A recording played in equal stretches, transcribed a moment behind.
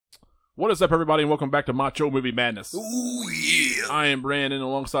What is up, everybody, and welcome back to Macho Movie Madness. Ooh, yeah. I am Brandon, and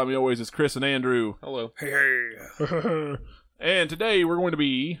alongside me always is Chris and Andrew. Hello. Hey. And today we're going to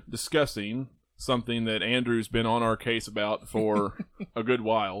be discussing something that Andrew's been on our case about for a good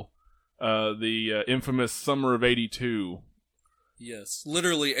while. The infamous Summer of 82. Yes.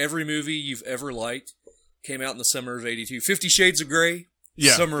 Literally every movie you've ever liked came out in the summer of 82. 50 Shades of Grey,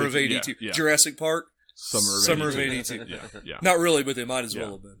 Yeah, summer of 82. yeah. Jurassic Park, Summer of 82. Yeah. Not really, but they might as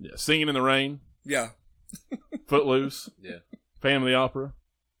well have been. Yeah. Singing in the Rain, Yeah. Footloose, Yeah. Phantom of the Opera,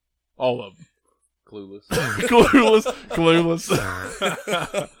 all of them. Clueless. Clueless.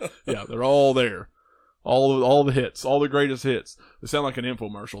 Yeah, they're all there. All the hits, all the greatest hits. They sound like an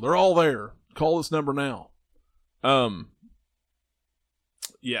infomercial. They're all there. Call this number now.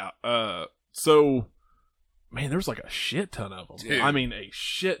 So, man, there's like a shit ton of them. Dude. I mean, a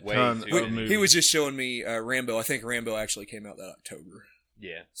shit Way ton too of many. movies. He was just showing me Rambo. I think Rambo actually came out that October.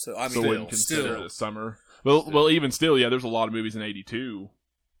 Yeah. So, I so mean, wouldn't consider still. it a summer. Well, even still, yeah, there's a lot of movies in 82.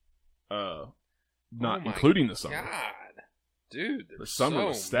 Not Oh my including the summer. God. Dude, The there's summer so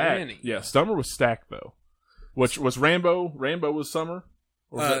was stacked. many. Yeah, summer was stacked though. Which was Rambo? Rambo was summer?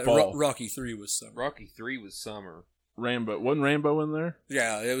 Or was that fall? Rocky 3 was summer. Rocky 3 was summer. Rambo. Wasn't Rambo in there?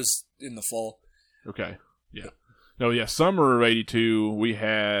 Yeah, it was in the fall. Okay. Yeah. No, yeah, summer of 82, we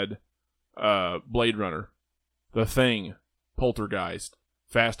had Blade Runner, The Thing, Poltergeist,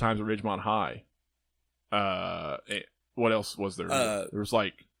 Fast Times at Ridgemont High. What else was there? There was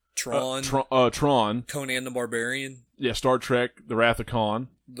like Tron, Tron. Conan the Barbarian, Yeah, Star Trek, The Wrath of Khan,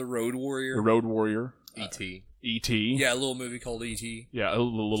 The Road Warrior. The Road Warrior, E.T. E.T. Yeah, a little movie called E.T. Yeah, a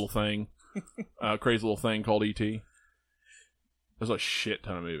little thing. Crazy little thing called E.T. There's a shit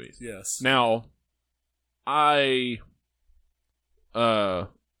ton of movies. Yes. Now, I'll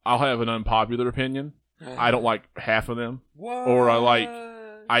have an unpopular opinion. I don't like half of them. What? Or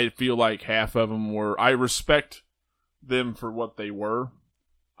I feel like half of them were. I respect them for what they were.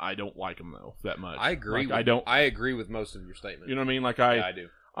 I don't like them though that much. I agree. Like, I agree with most of your statements. You know what I mean? Like Yeah, I do.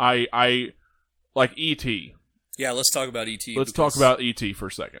 I like E.T. Yeah, let's talk about E.T. Let's talk about E.T. for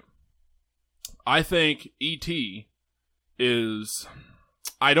a second. I think E.T. is.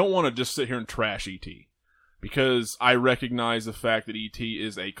 I don't want to just sit here and trash E.T. because I recognize the fact that E.T.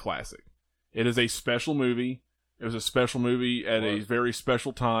 is a classic. It is a special movie. It was a special movie at a very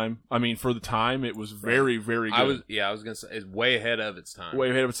special time. I mean, for the time, it was very, very good. I was gonna say it's way ahead of its time.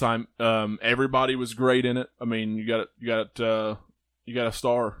 Way ahead of its time. Everybody was great in it. I mean, you got a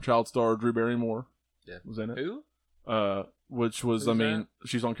star, child star, Drew Barrymore. Yeah. Was in it. Who? Which was, Who's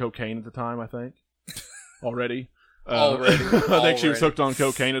she's on cocaine at the time, I think. Already. Already. I think she was hooked on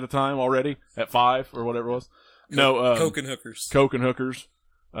cocaine at the time already, at 5 or whatever it was. Coke and hookers. Coke and hookers.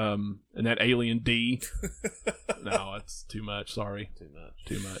 And that Alien D. No, that's too much. Sorry.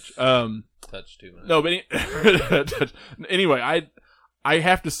 Too much. Touch too much. No, but anyway, I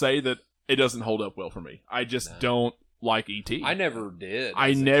have to say that it doesn't hold up well for me. I just don't like E.T. I never did. I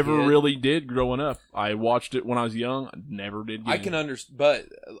as a never kid. really did growing up. I watched it when I was young. I never did. I can understand,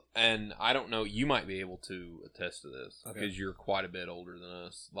 and I don't know. You might be able to attest to this Okay. because you're quite a bit older than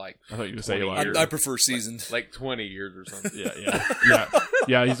us. Like I thought you were going to say 20 like, years. I prefer seasoned. like 20 years or something.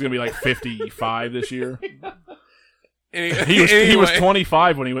 yeah. He's gonna be like 55 this year. Anyway, He was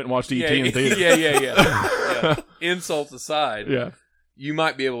 25 when he went and watched E.T. in the theater. Yeah. Insults aside, Yeah. you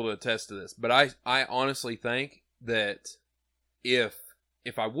might be able to attest to this, but I honestly think that if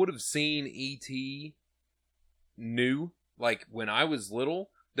I would have seen E.T. new, like when I was little,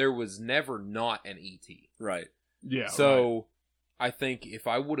 there was never not an E.T. Right. Yeah. So I think if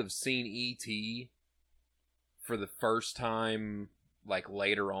I would have seen E.T. for the first time, like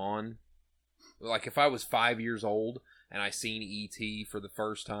later on, like if I was 5 years old and I seen E.T. for the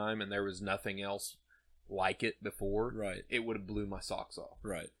first time and there was nothing else like it before, Right. it would have blew my socks off.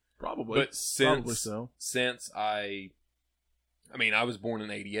 Right. Probably. But Probably so. since I was born in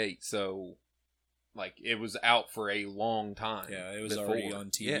 '88, so like it was out for a long time. Yeah, it was before. already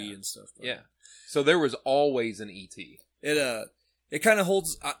on TV Yeah. and stuff. But Yeah, so there was always an ET. It kind of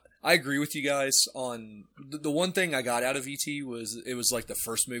holds. I agree with you guys on the one thing I got out of ET was it was like the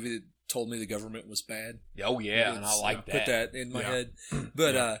first movie that told me the government was bad. Oh yeah, and I like Put that in my Yeah. head.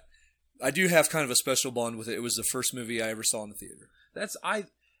 But I do have kind of a special bond with it. It was the first movie I ever saw in the theater.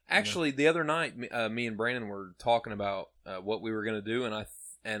 Actually, the other night, me and Brandon were talking about what we were going to do,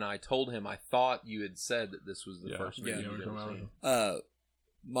 and I told him I thought you had said that this was the first movie Yeah. you'd ever seen.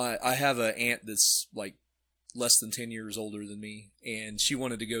 I have an aunt that's like less than 10 years older than me, and she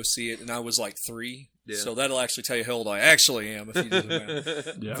wanted to go see it, and I was like 3. Yeah. So that'll actually tell you how old I actually am if you do the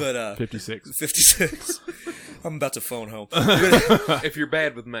math. Yeah. But 56. 56. I'm about to phone home. If you're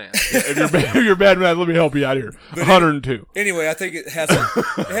bad with math. If you're bad, man, let me help you out here. 102. Anyway, I think it has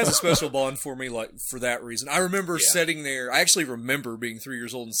a special bond for me, like for that reason. I remember sitting there. I actually remember being 3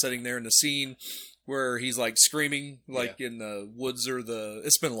 years old and sitting there in the scene where he's like screaming, like in the woods or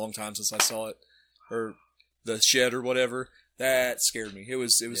it's been a long time since I saw it, or the shed or whatever. That scared me. It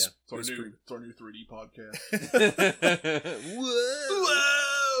was. It's our new 3D podcast.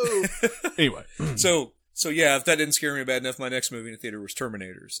 Whoa! Anyway, so yeah, if that didn't scare me bad enough, my next movie in the theater was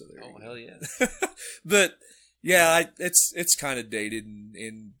Terminator. So there. Oh hell yeah! But yeah, it's kind of dated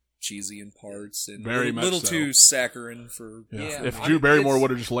and cheesy in parts, and Very a much little so. too saccharine for. Yeah. If Drew Barrymore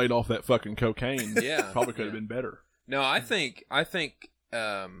would have just laid off that fucking cocaine, Yeah. probably could have been better. No, I think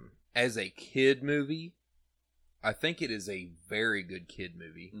as a kid movie, I think it is a very good kid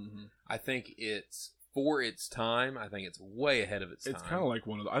movie. Mm-hmm. I think it's for its time. I think it's way ahead of its time. It's kind of like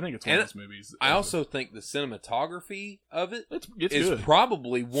I think it's one And of those movies. I also think the cinematography of it it's is good.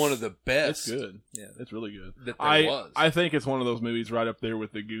 probably one of the best. It's good. Yeah. It's really good. That there was. I think it's one of those movies right up there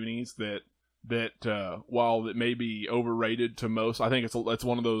with the Goonies that while it may be overrated to most, I think it's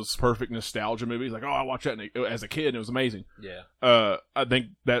one of those perfect nostalgia movies. Like, oh, I watched that as a kid and it was amazing. Yeah. I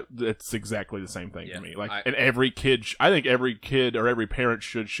think that's exactly the same thing Yeah. for me. Like, and every kid, I think every kid or every parent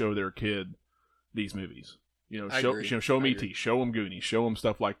should show their kid these movies. You know, I show agree. show them I E.T., agree. show them Goonies, show them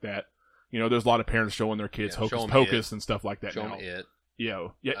stuff like that. You know, there's a lot of parents showing their kids Yeah, show Hocus 'em Pocus and stuff like that Show now. them it. Yeah,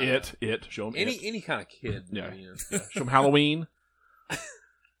 it. Show them Any kind of kid. Yeah. You know, Show them Halloween.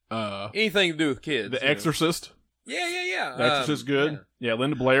 Anything to do with kids. The you know. Exorcist. Yeah. The Exorcist good. yeah. Yeah,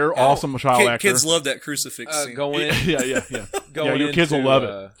 Linda Blair, awesome child actor. Kids love that crucifix scene. Going in, yeah. going your kids will into, love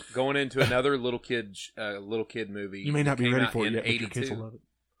it. Going into another little kid movie. You may not be came ready out for it in yet, but your 82. kids will love it.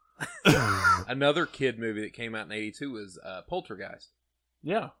 Another kid movie that came out in '82 was Poltergeist.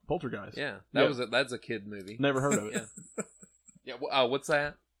 Yeah, Poltergeist. Yeah, Yeah. that's a kid movie. Never heard of it. Yeah. What's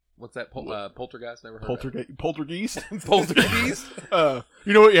that? What's that? Poltergeist? Never heard of it. Poltergeist. Poltergeist.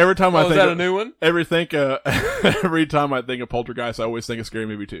 You know what? Every time I Oh, is think that of, a new one? every time I think of Poltergeist, I always think of Scary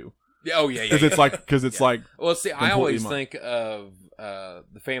Movie 2. Yeah. Oh yeah. Because it's like Well, see, I completely always mine. think of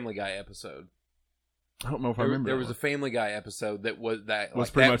the Family Guy episode. I don't know if I remember. There that was a one. Family Guy episode that was pretty that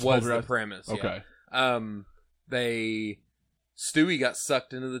much was the Poltergeist? premise. Yeah. Okay. Stewie got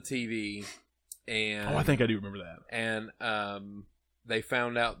sucked into the TV, and Oh, I think I do remember that. and they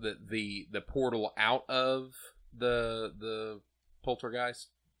found out that the portal out of the poltergeist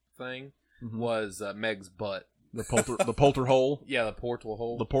thing Mhm. was Meg's butt. The polter hole. Yeah, the portal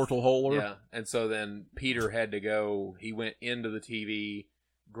hole. The portal hole. Yeah, and so then Peter had to go. He went into the TV,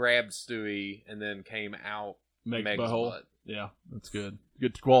 grabbed Stewie, and then came out Meg's Meg's butthole. butt. Yeah, that's good.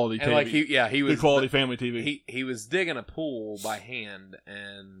 Good quality And TV. like he was good quality family TV. He was digging a pool by hand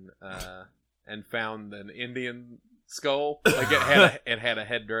and found an Indian skull. Like it had a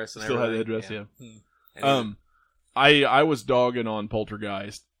headdress and Still had the everything. headdress. Yeah. And I was dogging on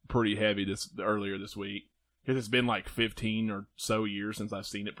Poltergeist pretty heavy earlier this week because it's been like 15 or so years since I've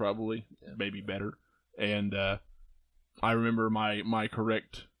seen it, probably maybe better. And I remember my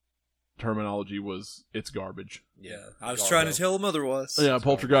correct terminology was it's garbage. Yeah, I was trying to tell him otherwise. Yeah,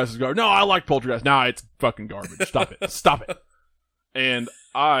 Poltergeist is garbage. No, I like Poltergeist. No, it's fucking garbage. Stop it. Stop it. And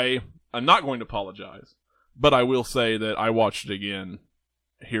I'm not going to apologize, but I will say that I watched it again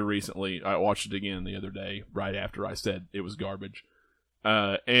here recently. I watched it again the other day, right after I said it was garbage.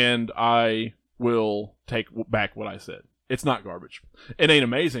 And I will take back what I said. It's not garbage. It ain't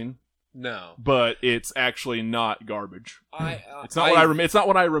amazing, no, but it's actually not garbage. it's It's not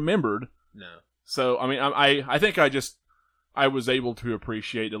what I remembered. No, So I mean, I think I was able to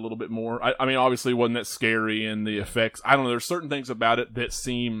appreciate it a little bit more. I mean, obviously, it wasn't that scary, and the effects. I don't know. There's certain things about it that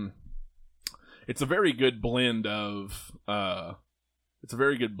seem. It's a very good blend of. It's a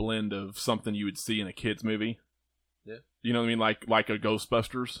very good blend of something you would see in a kids movie. Yeah. You know what I mean, like a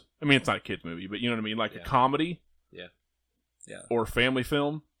Ghostbusters. I mean, it's not a kids movie, but you know what I mean, like a comedy. Yeah. Yeah. Or family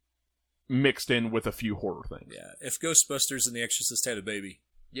film, mixed in with a few horror things. Yeah, if Ghostbusters and The Exorcist had a baby,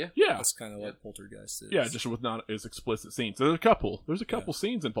 Yeah. that's kind of what Poltergeist is. Yeah, just with not as explicit scenes. So there's a couple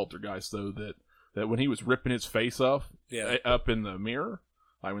scenes in Poltergeist though that when he was ripping his face off up in the mirror,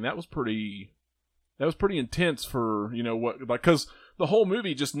 I mean that was pretty intense for, you know, what, like, cuz the whole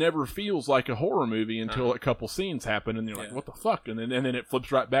movie just never feels like a horror movie until a couple scenes happen and you're like, what the fuck? And then it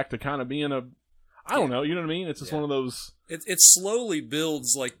flips right back to kind of being a, I don't know, you know what I mean? It's just one of those. It slowly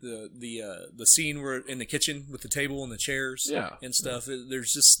builds like the scene where in the kitchen with the table and the chairs and stuff.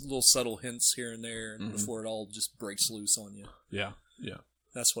 There's just little subtle hints here and there before it all just breaks loose on you. Yeah.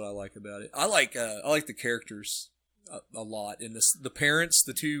 That's what I like about it. I like the characters a lot in this.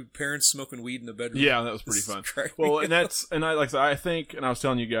 The two parents smoking weed in the bedroom. Yeah, that was pretty This is fun. crazy. Well, and I like I said, I think, and I was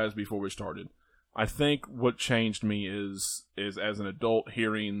telling you guys before we started, I think what changed me is as an adult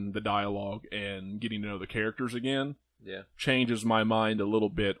hearing the dialogue and getting to know the characters again. Yeah. Changes my mind a little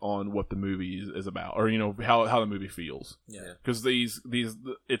bit on what the movie is about, or how the movie feels. Yeah. Because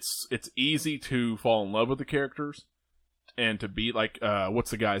it's easy to fall in love with the characters, and to be like what's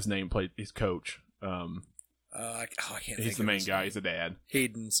the guy's name? Played his coach. I can't. He's think the of main his guy. name. He's a dad.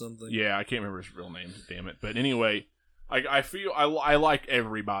 Hayden something. Yeah, I can't remember his real name. Damn it! But anyway, I feel I like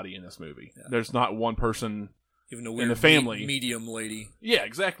everybody in this movie. Yeah. There's not one person. Even the in weird the family. medium lady. Yeah,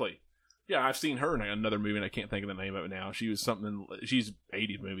 exactly. Yeah, I've seen her in another movie, and I can't think of the name of it now. She was something. She's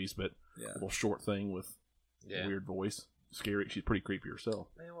 80s movies, but Yeah. a little short thing with a weird voice, scary. She's pretty creepy herself.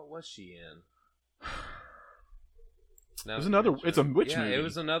 Man, what was she in? It's a witch movie. Yeah, it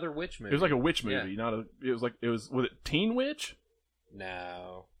was another witch movie. It was like a witch movie, was it Teen Witch?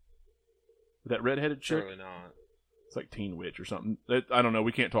 No, That redheaded chick? surely not. It's like Teen Witch or something. I don't know.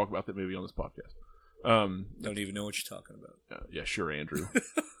 We can't talk about that movie on this podcast. Don't even know what you're talking about. Yeah, sure, Andrew.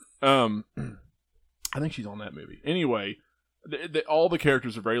 I think she's on that movie. Anyway, all the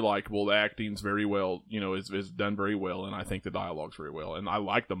characters are very likable. The acting's very well, is done very well, and I think the dialogue's very well. And I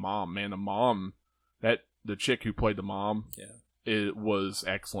like the mom. Man, the mom, the chick who played the mom, it was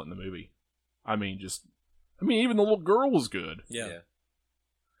excellent in the movie. Even the little girl was good. Yeah.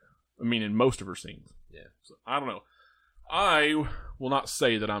 In most of her scenes. Yeah. So, I don't know. I will not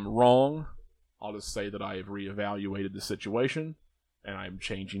say that I'm wrong. I'll just say that I have reevaluated the situation, and I'm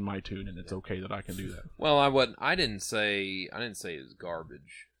changing my tune, and it's okay that I can do that. Well, I didn't say it was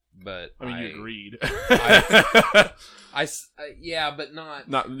garbage, but you agreed. Yeah, but not.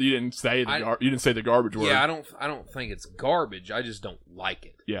 You didn't say you didn't say the garbage word. Yeah, I don't think it's garbage. I just don't like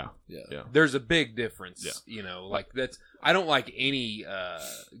it. Yeah. There's a big difference. Yeah. I don't like any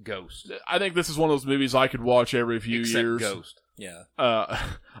Ghost. I think this is one of those movies I could watch every few Except years. Ghost. Yeah.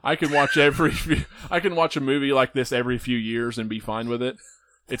 I can watch I can watch a movie like this every few years and be fine with it.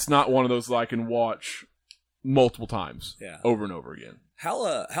 It's not one of those that I can watch multiple times. Yeah. Over and over again.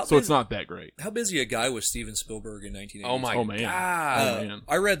 How so it's not that great. How busy a guy was Steven Spielberg in 1980? Oh my man. God. Man.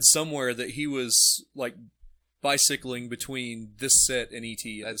 I read somewhere that he was like bicycling between this set and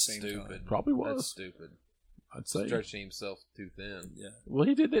E.T. at the same time. Probably was. That's stupid. I'd say. Stretching himself too thin. Yeah. Well,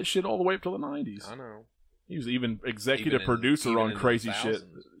 he did that shit all the way up till the 90s. I know. He was even executive Even producer on in crazy the shit.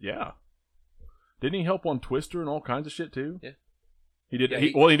 thousands. Yeah. Didn't he help on Twister and all kinds of shit too? Yeah. He did. Yeah,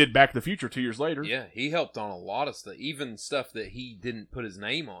 he did Back to the Future 2 years later. Yeah, he helped on a lot of stuff, even stuff that he didn't put his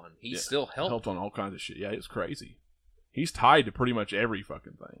name on. He still helped. Helped on all kinds of shit. Yeah, it was crazy. He's tied to pretty much every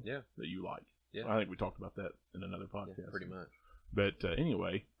fucking thing. Yeah. That you like. Yeah. I think we talked about that in another podcast. Yeah, pretty much. But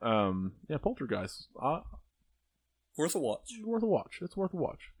anyway, Poltergeist. Worth a watch. It's worth a watch. It's worth a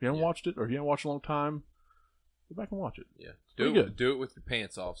watch. If you haven't watched it, or if you haven't watched it in a long time, go back and watch it. Yeah. Pretty good. Do it with your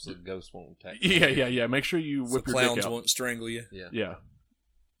pants off so the ghost won't attack you. Yeah. Make sure you whip So your dick clowns out. won't strangle you. Yeah.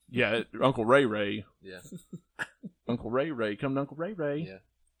 Yeah, Uncle Ray. Yeah. Uncle Ray. Come to Uncle Ray. Yeah.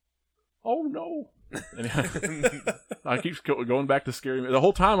 Oh, no. I keep going back to scary. The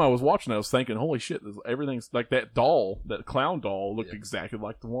whole time I was watching, I was thinking, holy shit, everything's like that doll, that clown doll looked exactly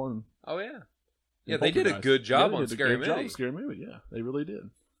like the one. Oh, yeah. Yeah, they did a good job on Scary Movie. Scary Movie, yeah. They really did.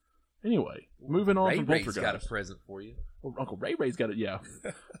 Anyway, moving on from Ray's Poltergeist. got a present for you. Well, Uncle Ray's got it, yeah.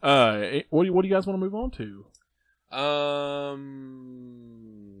 What do you guys want to move on to?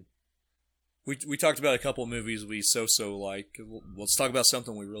 We talked about a couple of movies we so like. Let's talk about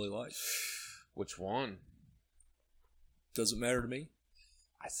something we really like. Which one? Doesn't matter to me.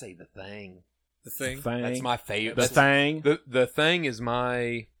 I say The Thing. The Thing. That's my favorite. The Thing. The Thing is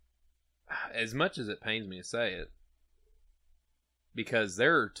my... As much as it pains me to say it, because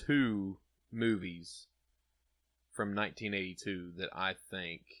there are two movies from 1982 that I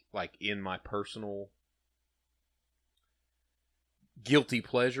think, like, in my personal guilty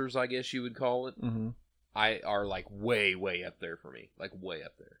pleasures, I guess you would call it, are like way up there for me. Like, way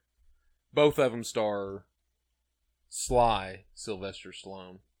up there. Both of them star Sly Sylvester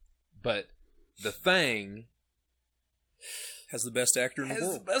Stallone, but The Thing has the best actor in the world.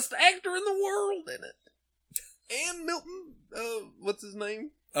 Has the best actor in the world in it. And Milton, what's his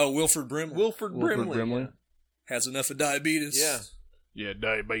name? Oh, Wilford Brimley. Wilford Brimley. Has enough of diabetes. Yeah. Yeah,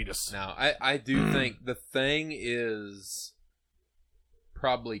 diabetes. Now, I do think The Thing is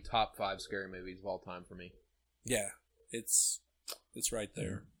probably top 5 scary movies of all time for me. Yeah. It's right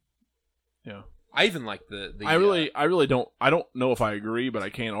there. Yeah. I even like the I really don't. I don't know if I agree, but I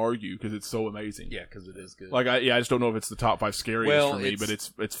can't argue because it's so amazing. Yeah, because it is good. Like I just don't know if it's the top 5 scariest for me, it's-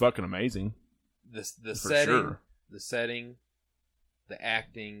 but it's fucking amazing. The For setting, sure. the setting, the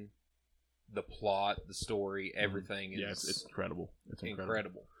acting, the plot, the story, everything is it's incredible. It's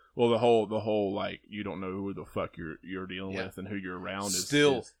incredible. Well, the whole like you don't know who the fuck you're dealing with and who you're around is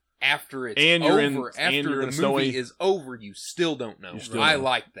after it's and over, you're after the movie is over, you still don't know. I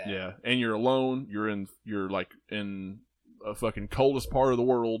like that. Yeah, and you're alone. You're like in a fucking coldest part of the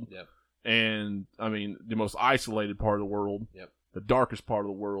world. Yep. And I mean the most isolated part of the world. Yep. The darkest part of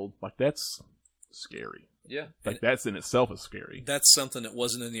the world. Like that's scary. Yeah. Like that's in itself is scary. That's something that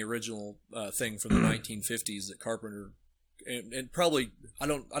wasn't in the original thing from the 1950s that Carpenter and probably I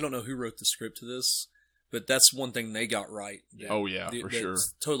don't know who wrote the script to this. But that's one thing they got right. Oh, yeah, for sure.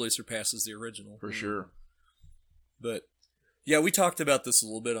 Totally surpasses the original. For sure. But, yeah, we talked about this a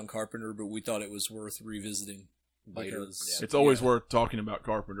little bit on Carpenter, but we thought it was worth revisiting. Later. It's always worth talking about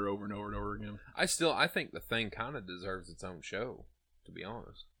Carpenter over and over and over again. I think The Thing kind of deserves its own show, to be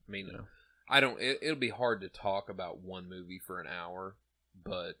honest. I mean, it'll be hard to talk about one movie for an hour,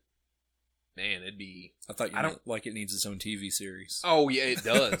 but... Man, it'd be. I thought you meant like it needs its own TV series. Oh yeah, it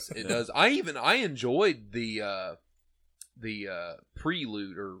does. It does. I enjoyed the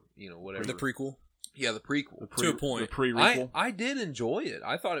prelude or whatever the prequel. Yeah, the prequel to a point. The pre-requel. I did enjoy it.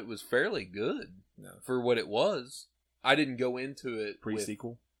 I thought it was fairly good for what it was. I didn't go into it pre-sequel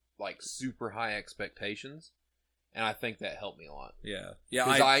with, like super high expectations, and I think that helped me a lot. Yeah.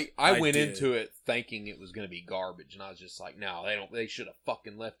 Because I went into it thinking it was going to be garbage, and I was just like, no, they should have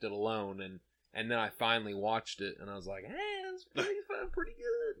fucking left it alone. And then I finally watched it, and I was like, hey, it's pretty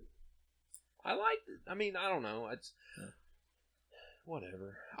good. I liked it. I mean, I don't know. It's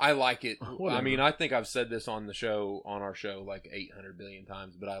whatever. I like it. Whatever. I mean, I think I've said this on our show, like 800 billion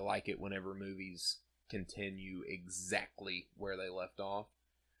times, but I like it whenever movies continue exactly where they left off.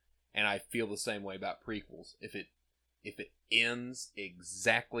 And I feel the same way about prequels. If it ends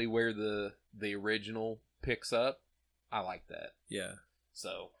exactly where the original picks up, I like that. Yeah.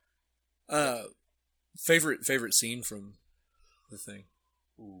 So, favorite scene from The Thing.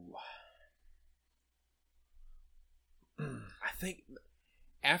 Ooh. I think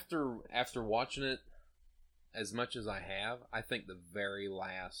after watching it as much as I have, I think the very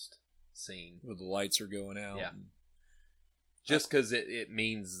last scene where the lights are going out. Yeah. Just because it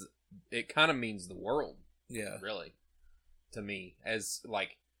kind of means the world. Yeah. Really. To me, as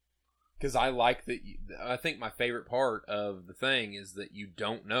like, because I like that. I think my favorite part of The Thing is that you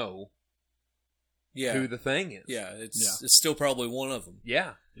don't know who the Thing is. Yeah, it's still probably one of them.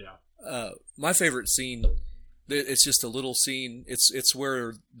 Yeah. My favorite scene, it's just a little scene. It's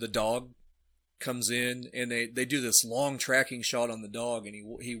where the dog comes in and they do this long tracking shot on the dog, and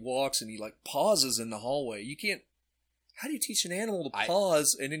he walks and he like pauses in the hallway. You can't. How do you teach an animal to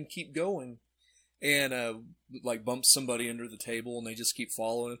pause and then keep going? And like bumps somebody under the table, and they just keep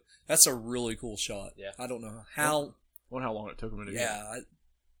following him. That's a really cool shot. Yeah, I don't know how. Wonder how long it took him to do.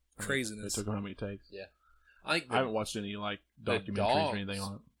 Craziness. It took him how many takes? Yeah, I haven't watched any like documentaries or anything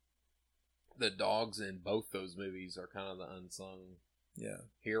on it. The dogs in both those movies are kind of the unsung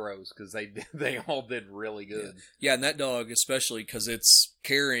heroes because they all did really good. Yeah, and that dog especially because it's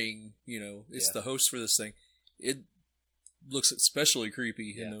carrying. It's the host for this thing. It looks especially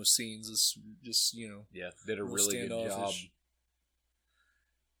creepy in those scenes. It's just did a really good job.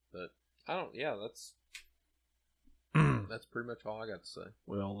 But I don't. Yeah, that's pretty much all I got to say.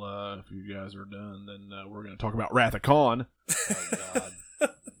 Well, if you guys are done, then we're going to talk about Wrath of Khan. Oh God.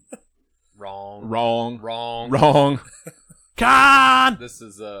 Wrong. Khan. This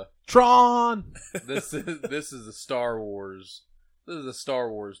is Tron. This is a Star Wars. This is a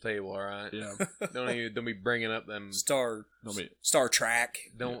Star Wars table, all right. Yeah. Don't be bringing up them Star Trek.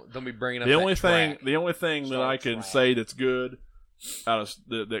 Don't be bringing up the only thing Star that I can Trek. say that's good out of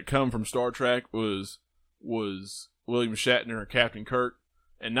that come from Star Trek was William Shatner and Captain Kirk,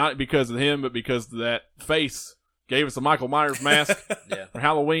 and not because of him, but because that face gave us a Michael Myers mask for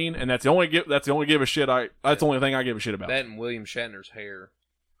Halloween, and that's the only give a shit that's the only thing I give a shit about. That and William Shatner's hair.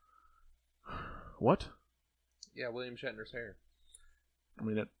 What? Yeah, William Shatner's hair. I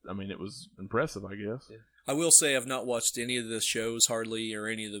mean, it was impressive, I guess. Yeah. I will say I've not watched any of the shows hardly or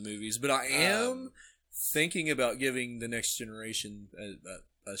any of the movies, but I am thinking about giving The Next Generation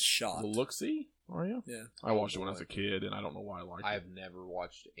a shot. Look-see? Are you? Yeah. I watched it when I was a kid, and I don't know why I liked it. I've never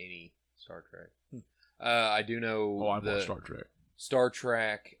watched any Star Trek. I do know. I've watched Star Trek. Star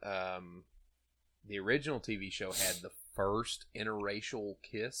Trek, the original TV show had the first interracial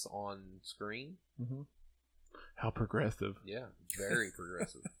kiss on screen. Mm-hmm. How progressive. Yeah, very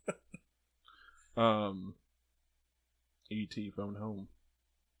progressive. E.T. Phone Home.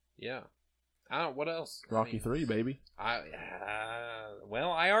 Yeah. What else? Rocky 3, baby.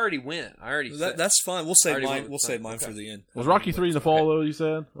 Well, I already went. That's fine. We'll save already mine. went with We'll save some- mine okay. for the end. Was Rocky 3 in the fall, though, you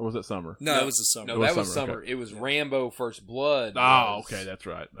said? Or was it summer? No, it was the summer. No, It was that was summer, summer. It was Rambo First Blood. Oh, was- okay, that's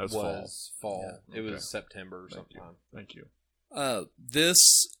right. That's fall. was fall. Yeah. It Okay. was September or sometime. Thank you.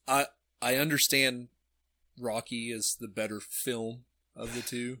 I understand Rocky is the better film of the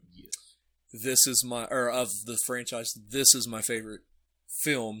two. Yes. This is of the franchise. This is my favorite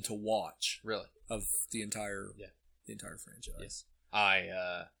film to watch Really. of the entire franchise.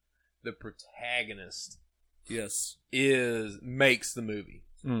 Yes. The protagonist Yes. makes the movie.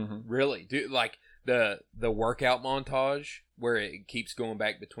 Mm-hmm. Really, dude. Like the workout montage where it keeps going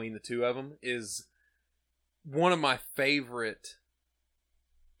back between the two of them is one of my favorite.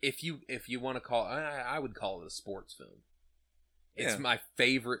 If you want to call, I would call it a sports film. It's Yeah. my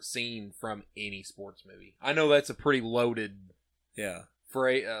favorite scene from any sports movie. I know that's a pretty loaded Yeah.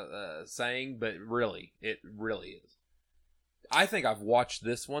 saying, but really, it really is. I think I've watched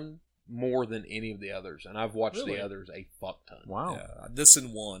this one more than any of the others, and I've watched Really? the others a fuck ton. Wow. Yeah. This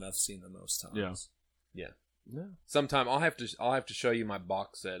and one I've seen the most times. Yeah. Sometime I'll have to show you my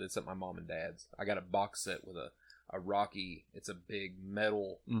box set. It's at my mom and dad's. I got a box set with a Rocky. It's a big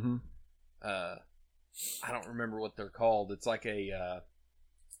metal. Mm-hmm. I don't remember what they're called. It's like a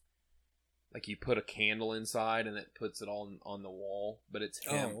like you put a candle inside and it puts it on the wall, but it's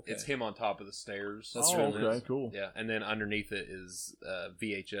him. Oh, okay. It's him on top of the stairs. That's Oh, really okay, cool. Yeah, and then underneath it is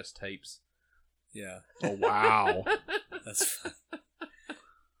VHS tapes. Yeah. Oh, wow. That's fun.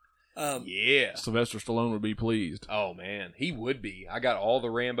 Yeah. Sylvester Stallone would be pleased. Oh man, he would be. I got all the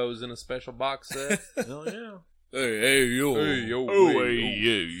Rambos in a special box set. Hell yeah. Hey, yo.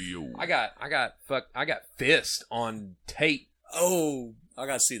 I got Fist on tape. Oh, I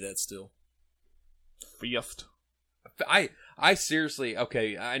gotta see that still. Fist. I seriously,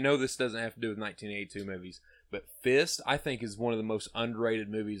 okay, I know this doesn't have to do with 1982 movies, but Fist I think is one of the most underrated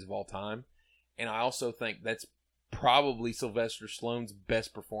movies of all time, and I also think that's probably Sylvester Stallone's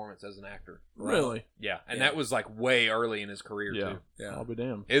best performance as an actor. Really? Yeah, and Yeah. that was like way early in his career Yeah. too. Yeah. I'll be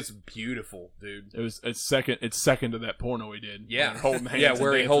damned. It's beautiful, dude. It's second to that porno he did. Yeah, When holding hands. yeah, and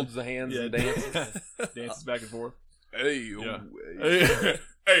where he dancing. holds the hands Yeah. and dances. dances back and forth. Hey, Yeah. hey.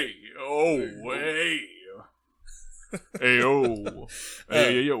 Hey, yo.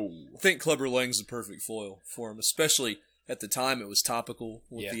 Hey, yo. I think Clubber Lang's the perfect foil for him, especially at the time it was topical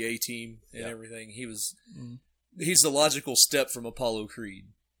with Yeah. the A-Team and Yeah. everything. Mhm. He's the logical step from Apollo Creed.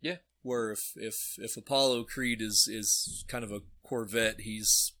 Yeah. Where if Apollo Creed is kind of a Corvette,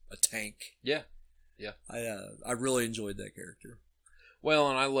 he's a tank. Yeah. Yeah. I really enjoyed that character. Well,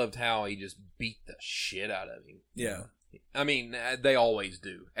 and I loved how he just beat the shit out of him. Yeah. I mean, they always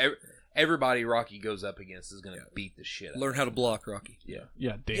do. Everybody Rocky goes up against is going to beat the shit out of Learn how to block, Rocky. him.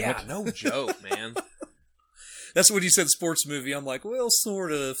 Yeah, damn Yeah, it. no joke, man. That's when you said sports movie. I'm like, well,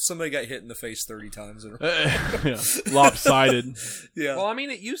 sort of. Somebody got hit in the face 30 times. In a row. Yeah. Lopsided. Yeah. Well, I mean,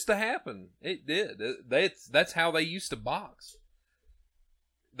 it used to happen. It did. That's how they used to box.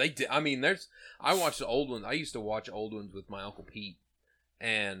 They did. I mean, I watched the old ones. I used to watch old ones with my Uncle Pete,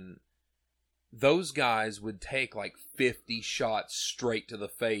 and those guys would take like 50 shots straight to the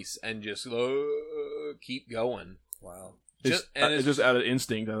face and just keep going. Wow. It's just out of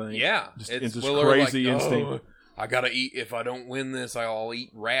instinct, I think. Yeah, It's just they're crazy like, instinct. "Oh, I gotta eat. If I don't win this, I'll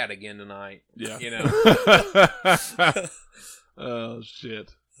eat rat again tonight." Yeah. You know, Oh,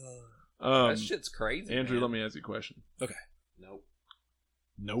 shit. that shit's crazy. Andrew, man. let me ask you a question.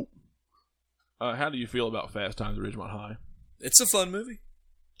 Nope. How do you feel about Fast Times at Ridgemont High? It's a fun movie.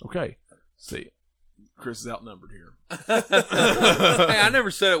 Okay. See, Chris is outnumbered here. Hey, I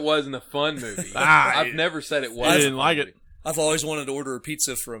never said it wasn't a fun movie. I've never said it was. I didn't like it. I've always wanted to order a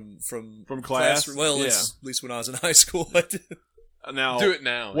pizza from class? Well, Yeah. at least when I was in high school, I did. Now, Do it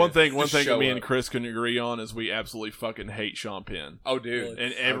now. One thing Just that show me and up. Chris can agree on is we absolutely fucking hate Sean Penn. Oh, dude.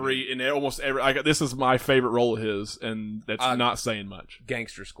 And almost every, this is my favorite role of his, and that's not saying much.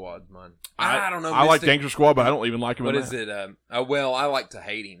 Gangster Squad, man. I don't know. I like Mystic- Gangster Squad, but I don't even like him. What in is that. it? Well, I like to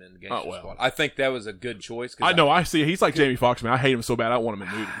hate him in Gangster Oh, well. Squad. I think that was a good choice. 'Cause I know. I see. He's like Jamie Foxx, man. I hate him so bad. I don't want him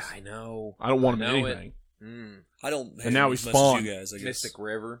in movies. I know. I don't want him in I know it. anything. I don't. Hate And now him he's as much as Spawn. you guys. I guess Mystic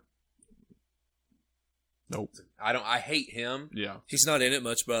River. Nope. I hate him. Yeah. he's not in it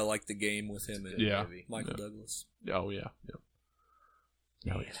much, but I like the game with him and Yeah. Movie. Michael Yeah. Douglas. Oh yeah.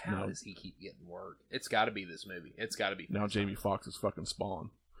 Yeah. Man, how does he keep getting work? It's got to be this movie. It's got to be. Now Jamie Foxx is fucking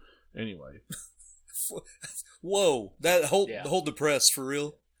Spawn. Anyway. Whoa! That hold Yeah. hold the press for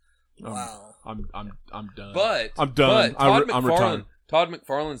real. Um, Wow. I'm done. But I'm done. But Todd I'm McFarlane. retired. Todd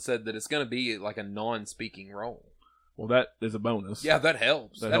McFarlane said that it's going to be like a non-speaking role. Well, that is a bonus. Yeah, that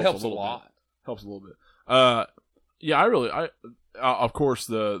helps. That That helps a helps a little lot. Helps a little bit. Yeah, of course,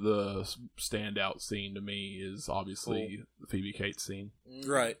 the standout scene to me is obviously the Phoebe Cates scene.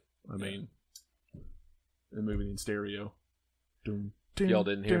 Right. I mean, the movie in stereo. Doom, Y'all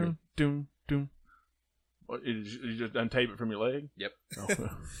didn't hear me. Doom, doom. What, you just untape it from your leg? Yep. Oh.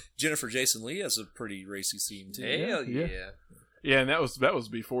 Jennifer Jason Leigh has a pretty racy scene too. Hell Yeah. yeah. Yeah, and that was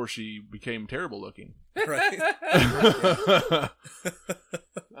before she became terrible looking. Right.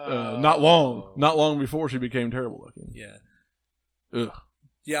 Not long before she became terrible looking. Yeah. Ugh.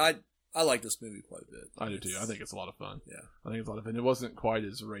 Yeah, I like this movie quite a bit. I do too. I think it's a lot of fun. Yeah. I think it's a lot of fun. It wasn't quite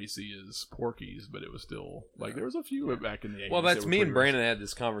as racy as Porky's, but it was still like there was a few back in the 80s. Well, that's that were me and pretty Brandon had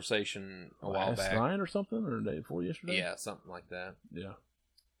this conversation a while last back. night or something, or the day before yesterday. Yeah, something like that. Yeah.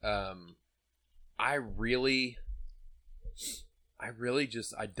 I really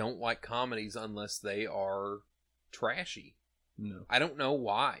just I don't like comedies unless they are trashy. No. I don't know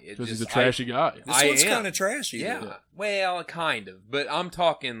why. Because he's a trashy guy. This one's kind of trashy. Yeah. though. Well, kind of, but I'm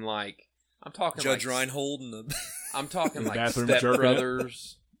talking Judge Reinhold and the. I'm talking The like bathroom Step jerking it.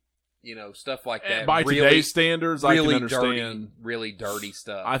 Brothers, stuff like that. By today's standards, I can really understand. really dirty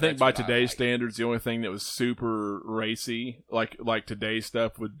stuff. I think That's by what today's like. standards, the only thing that was super racy, like today's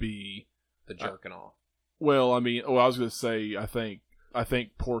stuff, would be The jerking off. Well, I mean, I was going to say, I think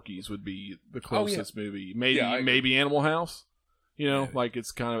Porky's would be the closest movie. Maybe Yeah, I agree. maybe Animal House. Yeah. Like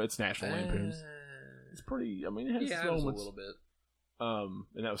it's National Lampoon's. It's pretty. I mean, it has its Yeah, it was a moments. little bit.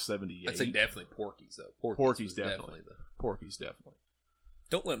 And that was 78. I'd say definitely Porky's though. Porky's was definitely. Porky's definitely.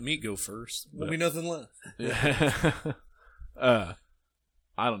 Don't let me go first. There'll Yeah. be nothing left. Yeah.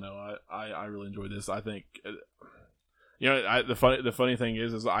 I don't know. I really enjoyed this. I think. The funny thing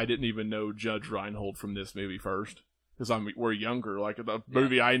is I didn't even know Judge Reinhold from this movie first because we're younger. Like the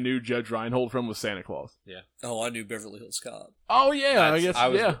movie I knew Judge Reinhold from was Santa Claus. Oh, I knew Beverly Hills Cop. Oh yeah, I guess I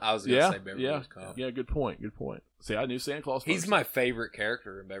was gonna yeah, say Beverly yeah, Hills Cop. Yeah, good point. See, I knew Santa Claus. He's first. my favorite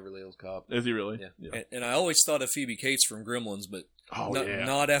character in Beverly Hills Cop. Is he really? Yeah. And I always thought of Phoebe Cates from Gremlins, but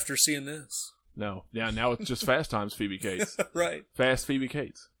not after seeing this. No. Yeah, now it's just Fast Times Phoebe Cates. Right. Fast Phoebe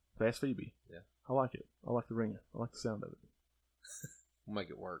Cates. Fast Phoebe. Yeah. I like it. I like the ringer. I like the sound of it. We'll make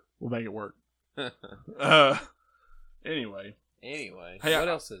it work. We'll make it work. Anyway. Hey, what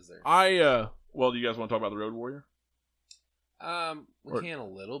else is there? Well, do you guys want to talk about the Road Warrior? We can a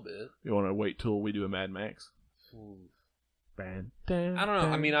little bit. You want to wait till we do a Mad Max? Ooh. I don't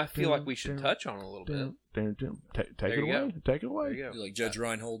know. I mean, I feel like we should touch on it a little bit. Take There it you away. go. Take it away. There you go. Like Judge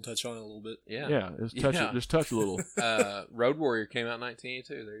Reinhold touch on it a little bit. Yeah. Yeah, just touch a little. Road Warrior came out in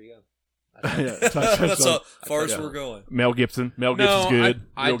 1982. There you go. Yeah, touch That's on- as far as yeah. we're going. Mel Gibson's good.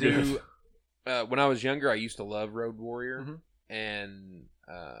 I Real do. good. When I was younger, I used to love Road Warrior, Mhm. and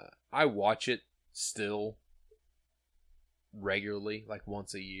I watch it still regularly, like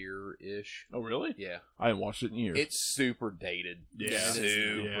once a year ish. Oh, really? Yeah, I haven't watched it in years. it's super dated. Yeah.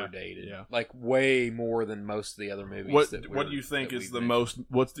 super Yeah. dated. Yeah. Like way more than most of the other movies. What that do you think that is we've the mentioned.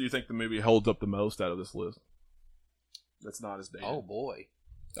 most? What do you think the movie holds up the most out of this list? That's not as dated. Oh boy,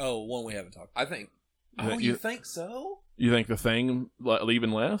 Oh, one we haven't talked about. I think. You think- you think so? You think The Thing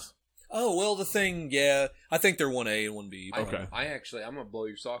even less? Oh, well, the thing, yeah. I think they're 1A and 1B. Okay. I'm gonna blow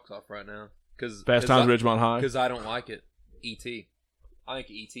your socks off right now because Fast Times at Ridgemont High. because I don't like it. E.T. I think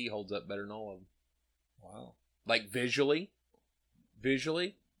E.T. holds up better than all of them. Wow. Like visually,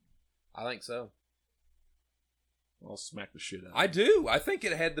 I think so. I'll smack the shit out. I do. I think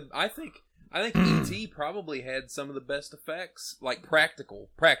it had the. I think E.T. probably had some of the best effects, like practical.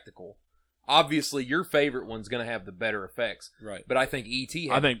 Obviously, your favorite one's going to have the better effects, Right. but I think E.T.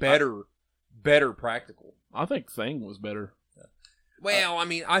 had I think better practical. I think Thing was better. Well, I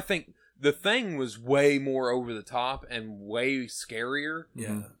mean, I think the Thing was way more over the top and way scarier. Yeah.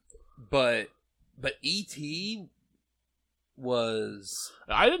 Mhm. But E.T. was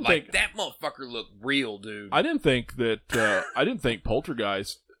I didn't like think that motherfucker looked real, dude. I didn't think that. I didn't think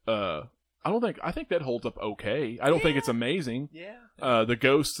Poltergeist. I think that holds up okay. I don't think it's amazing. Yeah. The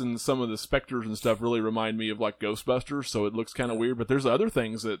ghosts and some of the specters and stuff really remind me of like Ghostbusters, so it looks kind of weird. But there's other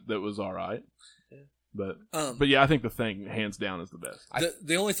things that was all right. Yeah. But yeah, I think The Thing hands down is the best.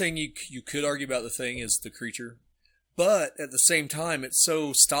 The only thing you could argue about the thing is the creature, but at the same time, it's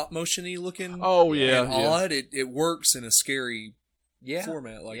so stop motion-y looking. Oh yeah, and yeah. odd. It works in a scary Yeah.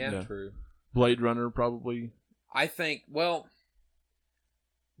 format. Like Yeah, Yeah. true. Blade Runner probably. I think, well,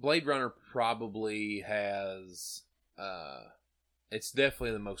 Blade Runner probably has, it's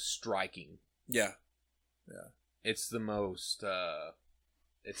definitely the most striking. yeah, It's the most,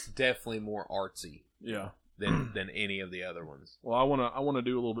 it's definitely more artsy Yeah. than any of the other ones. Well, I wanna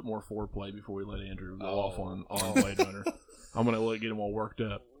do a little bit more foreplay before we let Andrew go off on Oh. Blade Runner. I'm gonna get him all worked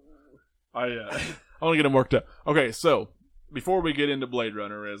up. I want to get them worked up. Okay, so before we get into Blade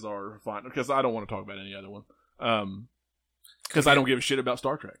Runner as our final, because I don't want to talk about any other one, because I don't give a shit about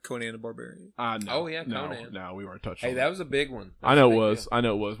Star Trek. Conan the Barbarian. No, Oh, yeah, Conan. No, we weren't touching. Hey, that was a big one. I know it was. I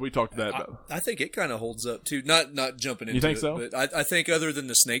know it was. We talked that. I think it kind of holds up too. Not jumping into You think it, so? but I think other than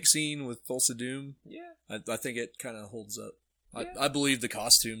the snake scene with Thulsa Doom, Yeah. I think it kind of holds up. Yeah. I believe the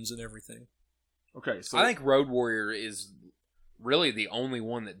costumes and everything. Okay, so I think Road Warrior is really the only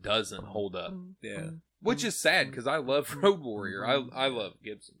one that doesn't hold up, Yeah, which is sad because I love Road Warrior. I love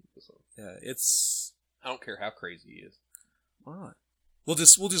Gibson. So yeah. It's I don't care how crazy he is. All right. we'll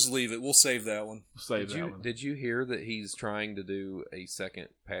just leave it. We'll save that one. Save Did that you one. did you hear that he's trying to do a second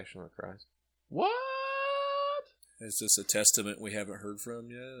Passion of the Christ? What? Is this a testament we haven't heard from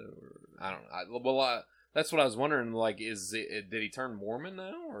yet? Or... I don't know. That's what I was wondering. Like, did he turn Mormon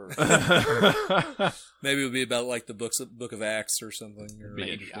now, or Maybe it would be about like the Book of Acts or something. Or... Be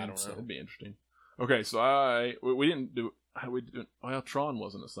Maybe, interesting. I don't know. It'd be interesting. Okay, so we didn't do. Well, Tron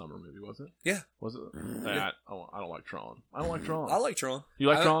wasn't a summer movie, was it? Yeah. Was it? Yeah. I don't like Tron. I don't like Tron. I like Tron. You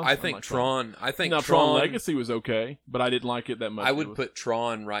like Tron? I think like Tron. I think Now, Tron. Legacy was okay, but I didn't like it that much. I It would was- put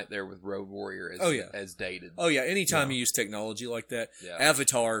Tron right there with Road Warrior as dated. Oh yeah. Anytime Yeah. you use technology like that, Yeah.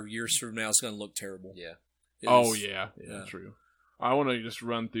 Avatar years from now is going to look terrible. Yeah. It Oh is- yeah, yeah. true. I want to just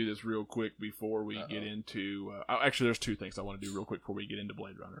run through this real quick before we Uh-oh. get into. Actually, there's two things I want to do real quick before we get into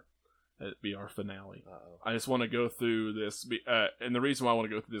Blade Runner. It'd be our finale. Uh-oh. I just want to go through this, and the reason why I want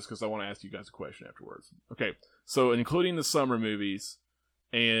to go through this because I want to ask you guys a question afterwards. Okay, so including the summer movies,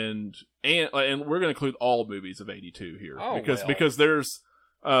 and we're going to include all movies of '82 here Oh, because there's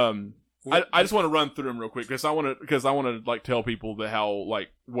I just want to run through them real quick because I want to like tell people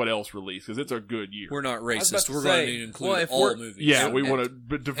what else released because it's a good year. We're not was about racist. to We're going say, to include well, if all we're- movies. Yeah, And- we and want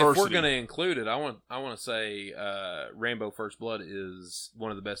to diversity. If we're going to include it, I want to say Rambo: First Blood is one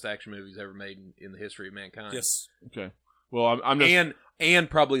of the best action movies ever made in the history of mankind. Yes. Okay. Well, I'm just and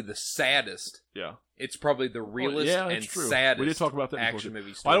probably the saddest. yeah. It's probably the realest yeah, and that's true. saddest We did talk about that before, action too.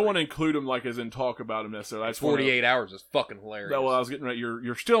 movie Well, story. I don't want to include them like as in talk about them necessarily. I just wanna- 48 hours is fucking hilarious. Well, I was getting ready.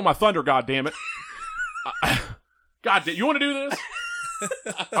 You're stealing my thunder. God damn it! God damn, you want to do this?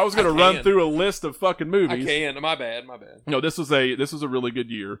 I was going to run can. through a list of fucking I movies. can. My bad. No, this was a really good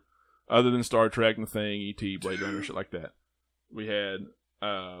year. Other than Star Trek and the Thing, E.T., Blade Runner, shit like that. We had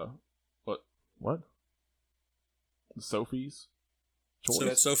what? Sophie's Choice.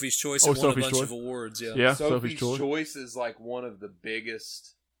 So Sophie's Choice Oh, won Sophie's a bunch Choice. of awards. Yeah. Yeah, Sophie's Sophie's Choice is like one of the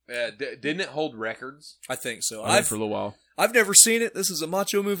biggest. Didn't it hold records? I think so. I think for a little while. I've never seen it. This is a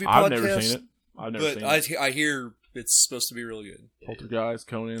macho movie podcast. I've never seen it. But I hear it's supposed to be really good. Poltergeist,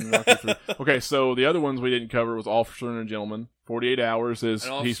 Conan, Rocky 3. Okay, so the other ones we didn't cover was Officer and a Gentleman. 48 Hours is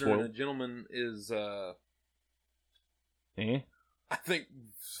An he's Officer and a spoiled. Gentleman is, Eh? I think,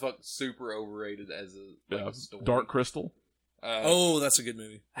 super overrated as a story. Dark Crystal. Oh, that's a good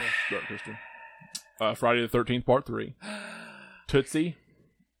movie. Yeah. Dark Crystal. Friday the 13th, Part 3. Tootsie.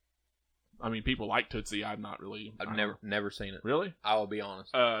 I mean, people like Tootsie. I'm not really. I've I don't know. never seen it. Really? I will be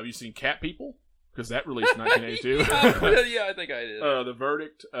honest. Have you seen Cat People? Because that released in 1982. Yeah, I think I did. The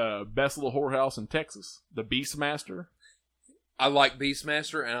Verdict. Best Little Whorehouse in Texas. The Beastmaster. I like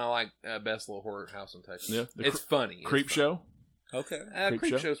Beastmaster and I like Best Little Horror House in Texas. Yeah, the It's funny. It's Creep funny. Show. Okay.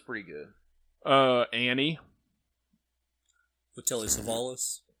 Creep Show. Show's pretty good. Annie. With Telly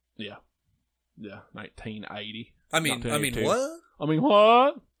Savalas. Yeah. Yeah, 1980. I mean, 1982. what? I mean,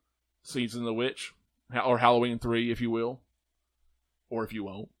 what? Season of the Witch. Or Halloween 3, if you will. Or if you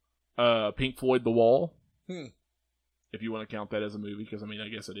won't. Pink Floyd, The Wall. If you want to count that as a movie, because, I mean, I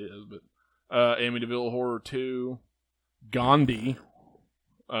guess it is. But Amityville Horror 2. Gandhi.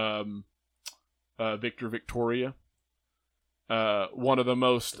 Victor Victoria. One of the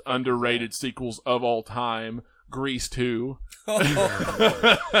most underrated sequels of all time. Grease 2.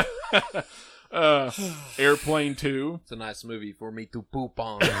 Airplane 2. It's a nice movie for me to poop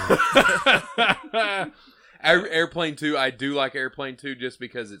on. Airplane 2, I do like Airplane 2 just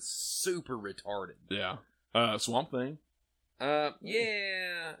because it's super retarded. Yeah. Swamp Thing. Yeah.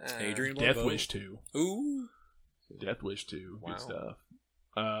 Adrian Death Barbeau. Wish 2. Ooh. Death Wish 2. Wow. Good stuff.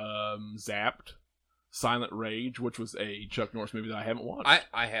 Zapped. Silent Rage, which was a Chuck Norris movie that I haven't watched.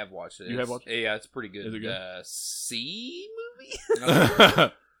 I have watched it. You have watched it? Yeah, it's pretty good. Is it good? C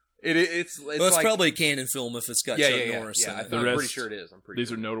movie? These It's Well, it's like, probably a canon film if it's got yeah, Chuck yeah, Norris yeah. in it. The I'm rest- pretty sure it is. I'm pretty are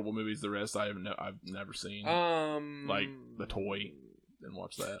sure. notable movies. The rest I've never seen. Like The Toy. Didn't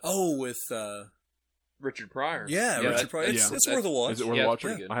watch that. Oh, with Richard Pryor. Richard Pryor. It's worth a watch. Is it worth Yeah, it's watching?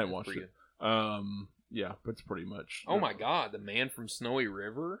 pretty good. I haven't It's watched pretty it. good. Yeah, but it's pretty much. Oh my God, The Man from Snowy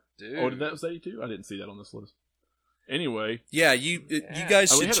River, dude. Oh, that was 82? I didn't see that on this list. Anyway, Yeah, you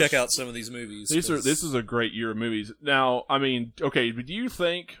guys Oh, we should had check a- out some of these movies. this 'cause- is a great year of movies. Now, I mean, okay, but do you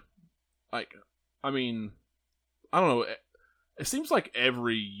think, like, I mean, I don't know. It seems like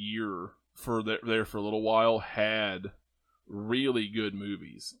every year for there for a little while had really good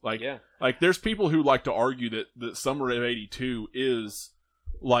movies. Like, Yeah. like there's people who like to argue that summer of '82 is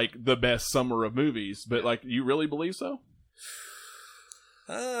like the best summer of movies, but like, you really believe so?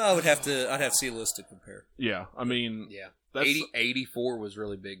 I'd have to see a list to compare. Yeah, I mean, Yeah. that's 84 was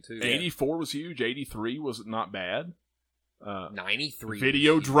really big too. 84 was huge. 83 was not bad. 93.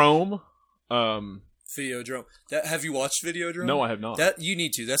 Videodrome. Videodrome. Have you watched Videodrome? No, I have not. That you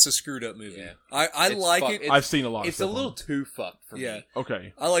need to. That's a screwed up movie. Yeah. I It's like fuck- it. it's- I've seen a lot. It's of a stuff little on too fucked for Yeah. me. it.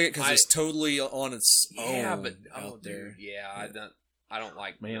 Okay. I like it because I- it's totally on its own. Yeah, but out there. Yeah, I don't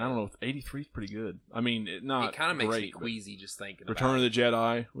like. Man, I don't know. 83 is pretty good. I mean, not It kind of makes great, me but queasy just thinking. Return about of the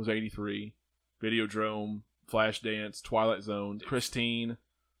Jedi was 83. Videodrome, Flashdance, Twilight Zone, Christine,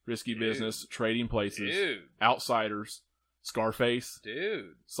 Risky Dude. Business, Trading it. Places, Dude, Outsiders, Scarface,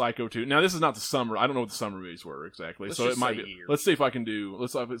 dude. Psycho 2. Now, this is not the summer. I don't know what the summer movies were exactly. Let's so it just might say be. year. Let's see if I can do.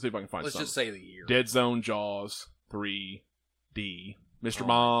 Let's see if I can find Let's something. just say the year. Dead Zone, Jaws, 3, D, Mr. Oh my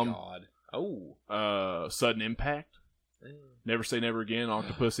Mom, God. Oh. Sudden Impact, Never Say Never Again,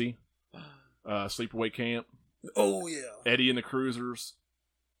 Octopussy, Sleepaway Camp, Oh yeah. Eddie and the Cruisers,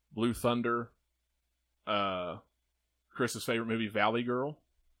 Blue Thunder, Chris's favorite movie, Valley Girl.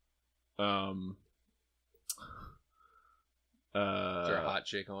 Is there a hot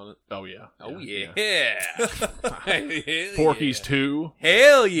chick on it? Oh yeah. Oh yeah. yeah. Hell Porky's yeah. 2,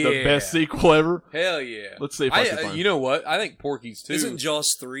 Hell yeah. the best sequel ever. Hell yeah. Let's see if I can find you know what? I think Porky's 2. Isn't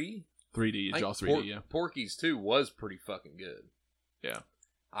Jaws 3? 3D, I think Jaws 3D, yeah. Porky's 2 was pretty fucking good. Yeah.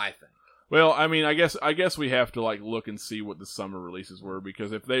 I think. Well, I mean, I guess we have to like look and see what the summer releases were,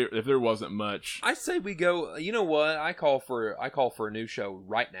 because if there wasn't much, I say we go. You know what? I call for a new show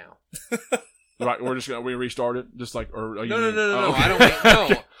right now. right, we restart it, just like, or No. okay. I don't.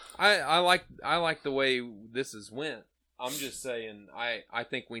 No. I like the way this has went. I'm just saying. I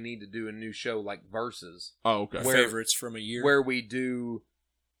think we need to do a new show like Versus, Oh, okay. Where- Favorites from a year. where we do.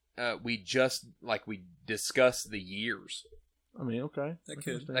 We discuss the years. I mean, okay. That I can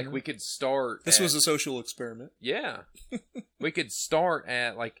could. understand Like that. we could start. This at- was a social experiment. Yeah. We could start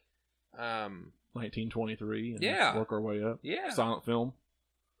at like 1923 and Yeah. work our way up. yeah. Silent film.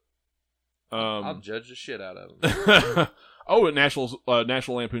 I'll judge the shit out of them. Oh, and National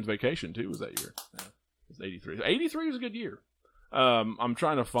Lampoon's Vacation too was that year. It's 83. 83 was a good year. I'm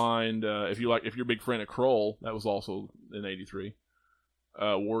trying to find if you're a big fan of Kroll, that was also in 83.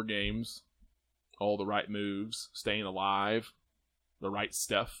 War Games, All the Right Moves, Staying Alive, The Right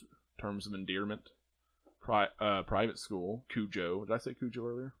Stuff, Terms of Endearment, Private School, Cujo. Did I say Cujo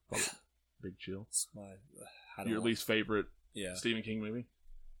earlier? Probably Big Chill. It's my, I don't Your know. least favorite Yeah. Stephen King movie?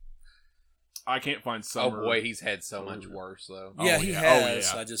 I can't find Oh summer. boy, he's had so much worse though. Yeah, Oh, he yeah.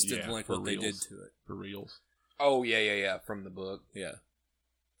 has. Oh, yeah. I just Yeah, didn't like for what they did reals. to it. For reals. Oh yeah. From the book. Yeah.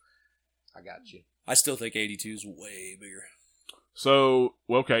 I got you. I still think 82 is way bigger. So,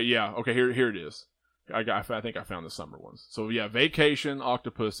 okay, yeah. Okay, here it is. I think I found the summer ones. So, yeah, Vacation,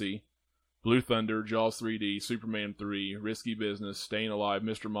 Octopussy, Blue Thunder, Jaws 3D, Superman 3, Risky Business, Staying Alive,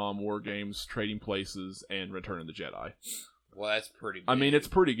 Mr. Mom, War Games, Trading Places, and Return of the Jedi. Well, that's pretty. Big. I mean, it's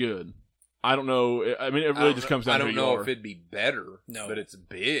pretty good. I don't know. I mean, it really just comes down to I who don't you know are. if it'd be better. No. but it's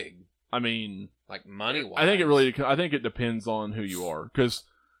big. I mean, Like money wise. I think it depends on who you are. Because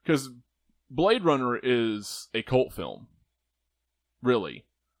Blade Runner is a cult film. Really.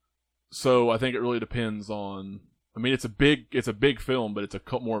 So I think it really depends on. I mean, it's a big film, but it's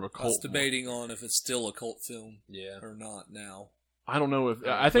more of a I cult. was debating on if it's still a cult film Yeah. or not now. I don't know if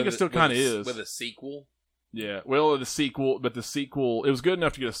I think it still kind of is. with a sequel. Yeah. Well, the sequel, it was good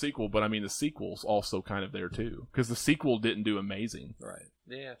enough to get a sequel, but I mean, the sequel's also kind of there too, because the sequel didn't do amazing. Right.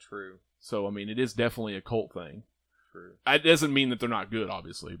 Yeah, true. So I mean, it is definitely a cult thing. True. It doesn't mean that they're not good,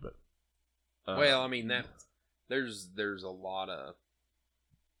 obviously, but. Well, I mean that there's a lot of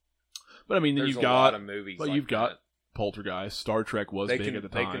But I mean, then there's you've a lot got of movies. but like you've got that. Poltergeist. Star Trek was big at the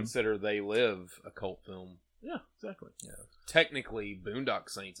They time. consider They Live a cult film. Yeah, exactly. Technically, Boondock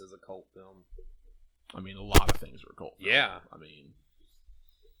Saints is a cult film. I mean, a lot of things are a cult film. Yeah. I mean,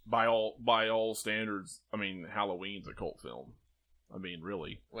 by all standards, I mean, Halloween's a cult film. I mean,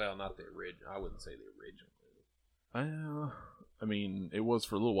 really. Well, not the original. I wouldn't say the original. I mean, it was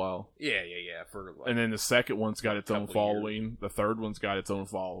for a little while. Yeah. For like, And then the second one's got its own Couple following. The third one's got its own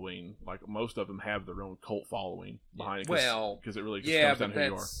following. Like, most of them have their own cult following behind it. Because it really just yeah, comes but down to who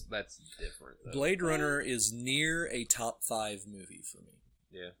you are. that's different. Though. Blade Runner is near a top 5 movie for me.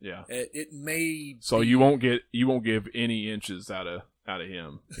 Yeah. It may. So you won't give any inches out of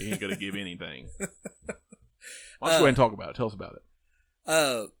him. He ain't gonna give anything. Why don't you go ahead and talk about it? Tell us about it.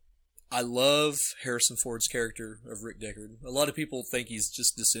 I love Harrison Ford's character of Rick Deckard. A lot of people think he's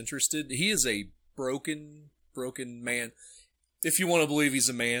just disinterested. He is a broken man. If you want to believe he's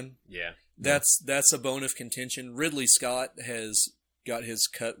a man, that's a bone of contention. Ridley Scott has got his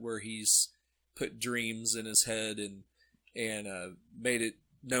cut where he's put dreams in his head and made it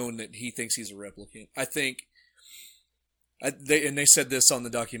known that he thinks he's a replicant. I think, they said this on the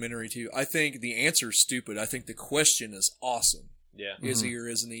documentary too. I think the answer is stupid. I think the question is awesome. Yeah. Is he or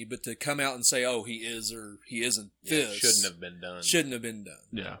isn't he? But to come out and say, "Oh, he is or he isn't," this shouldn't have been done.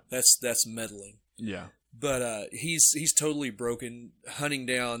 Yeah. That's meddling. Yeah. But he's totally broken, hunting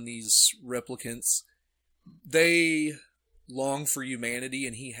down these replicants. They long for humanity,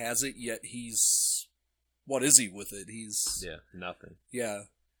 and he has it. Yet what is he with it? He's nothing. Yeah.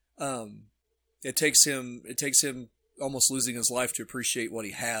 It takes him almost losing his life to appreciate what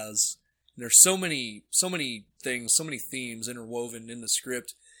he has. And there's so many things, so many themes interwoven in the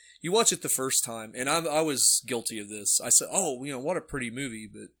script. You watch it the first time, and I was guilty of this. I said, "Oh, what a pretty movie,"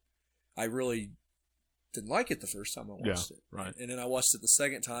 but I really didn't like it the first time I watched it. Right. And then I watched it the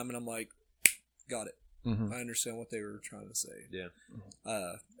second time, and I'm like, got it. Mm-hmm. I understand what they were trying to say. Yeah.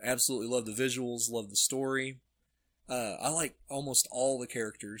 Absolutely love the visuals, love the story. I like almost all the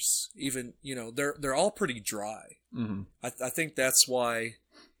characters. Even, they're all pretty dry. Mm-hmm. I think that's why.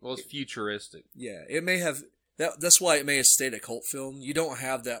 Well, it's futuristic. Yeah, it may have. That's why it may have stayed a cult film. You don't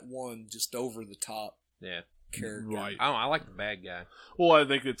have that one just over the top. Yeah. Character. Right. I like the bad guy. Well, I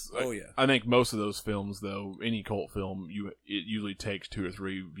think it's. Oh yeah. I think most of those films, though, any cult film, it usually takes 2 or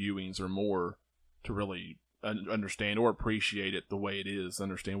 3 viewings or more to really understand or appreciate it the way it is.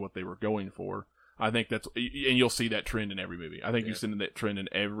 Understand what they were going for. I think and you'll see that trend in every movie. I think you've seen that trend in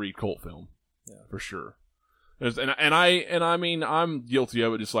every cult film, for sure. And I mean, I'm guilty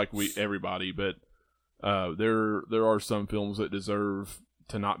of it, just like everybody. But there are some films that deserve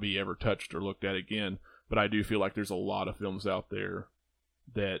to not be ever touched or looked at again. But I do feel like there's a lot of films out there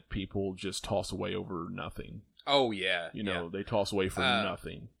that people just toss away over nothing. Oh yeah, they toss away for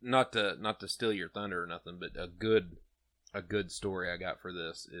nothing. Not to steal your thunder or nothing, but a good story I got for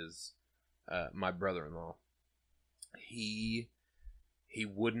this is my brother-in-law. He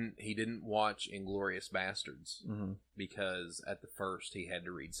didn't watch Inglourious Bastards because at the first he had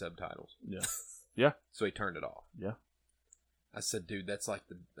to read subtitles. Yeah, yeah. So he turned it off. Yeah. I said, dude, that's like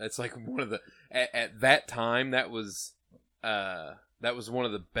one of the at that time that was one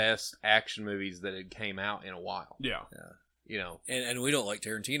of the best action movies that had came out in a while. Yeah. And we don't like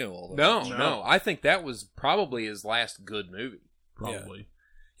Tarantino all the time. No. I think that was probably his last good movie. Probably.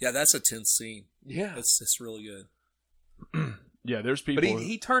 Yeah, that's a tense scene. Yeah. It's really good. Yeah, there's people. But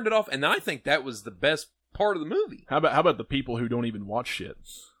he turned it off, and I think that was the best part of the movie. How about the people who don't even watch shit?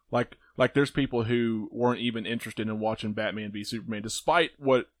 Like there's people who weren't even interested in watching Batman v Superman, despite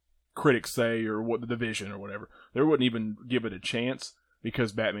what critics say or what the Division or whatever. They wouldn't even give it a chance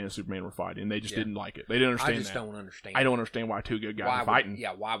because Batman and Superman were fighting. They just didn't like it. They didn't understand. Don't understand. I don't understand why 2 good guys are fighting.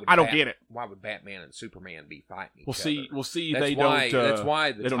 Why would I don't get it. Why would Batman and Superman be fighting? We'll see. That's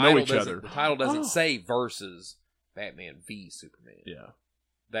why they don't know each other. The title doesn't say versus Batman v Superman. Yeah.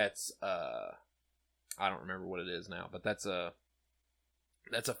 That's I don't remember what it is now, but that's a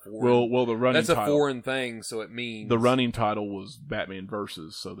foreign. Well, the running. That's a title, foreign thing, so it means the running title was Batman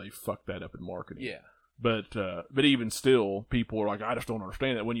versus, so they fucked that up in marketing. Yeah. But even still, people are like, I just don't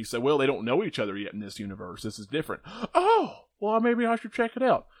understand that. When you say, well, they don't know each other yet in this universe. This is different. Oh, well, maybe I should check it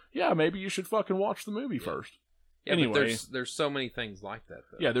out. Yeah, maybe you should fucking watch the movie first. Yeah, anyway, but there's so many things like that,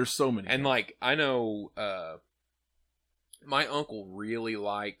 though. Yeah, there's so many. And like I know, my uncle really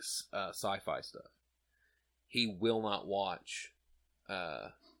likes sci-fi stuff. He will not watch.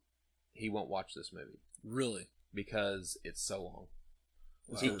 He won't watch this movie. Really? Because it's so long.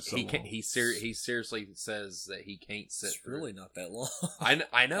 Wow. He seriously says that he can't sit. It's really not that long.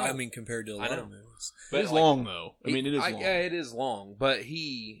 I know. I mean, compared to a lot of movies, but it's long though. I mean, it is long. Yeah, it is long. But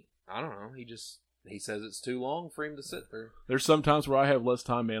I don't know. He says it's too long for him to sit there. There's some times where I have less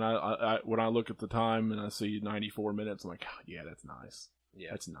time, man. I when I look at the time and I see 94 minutes, I'm like, God, yeah, that's nice. Yeah,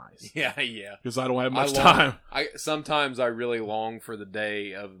 that's nice. Yeah. Because I don't have much time. Sometimes I really long for the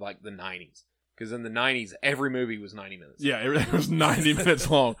day of like the 90s. Because in the 90s, every movie was 90 minutes. Yeah, everything was 90 minutes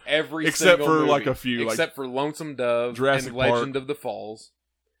long. Except for movie. Like a few. Except for Lonesome Dove Jurassic and Legend Park. of the Falls.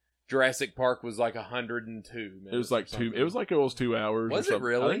 Jurassic Park was like 102 minutes. It was like 2. It was like almost 2 hours. Was or it something.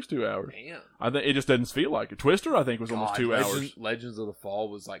 really? I think it's 2 hours. Damn. I think it just doesn't feel like it. Twister, I think, was almost 2 hours. Legends of the Fall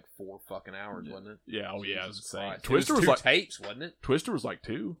was like 4 fucking hours, wasn't it? Yeah, oh yeah, it was Jesus insane. Christ. Twister it was two like tapes, wasn't it? Twister was like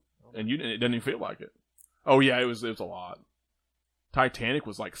 2, and it didn't even feel like it. Oh yeah, it was a lot. Titanic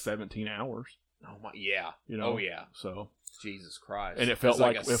was like 17 hours. Oh my, yeah. You know? Oh yeah. So Jesus Christ. and it felt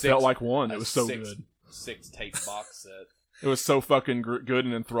like felt like one. It was so good. 6 tape box set. It was so fucking good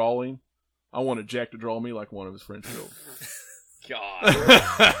and enthralling. I wanted Jack to draw me like one of his French girls.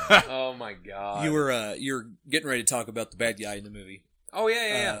 God. Oh my God. You were getting ready to talk about the bad guy in the movie. Oh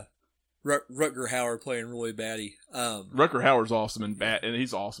yeah. Rutger Hauer playing Roy Batty. Rutger Hauer's awesome and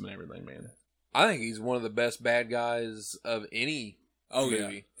he's awesome in everything, man. I think he's one of the best bad guys of any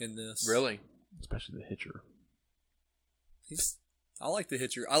movie. Yeah, in this. Really? Especially the Hitcher. I like the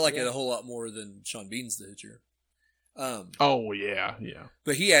Hitcher. I like it a whole lot more than Sean Bean's the Hitcher. Oh yeah.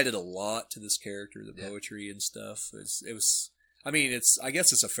 But he added a lot to this character, the poetry and stuff. It was. I mean, I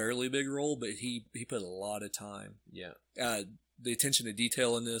guess it's a fairly big role, but he put a lot of time. Yeah. The attention to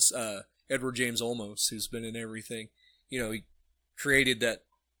detail in this. Edward James Olmos, who's been in everything, he created that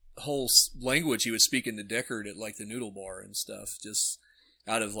whole language he would speak in the Deckard at like the noodle bar and stuff, just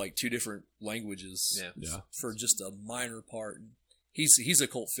out of like 2 different languages. Yeah. For just a minor part. He's a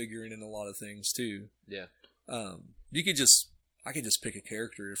cult figure in a lot of things too. Yeah. I could just pick a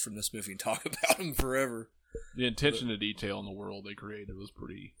character from this movie and talk about him forever. The attention to detail in the world they created was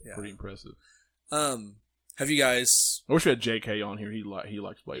pretty impressive. Have you guys? I wish we had JK on here. He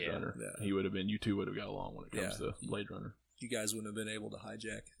likes Blade Runner. Yeah. He would have been. You two would have got along when it comes to Blade Runner. You guys wouldn't have been able to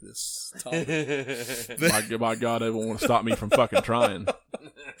hijack this topic. My God, everyone want to stop me from fucking trying.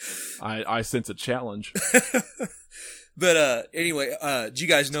 I sense a challenge. But anyway, do you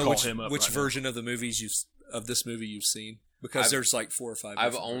guys know which right version of the this movie you've seen? Because there's like 4 or 5.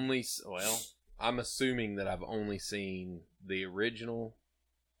 I'm assuming that I've only seen the original,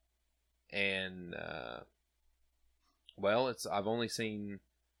 and I've only seen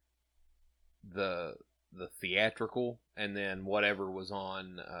the theatrical, and then whatever was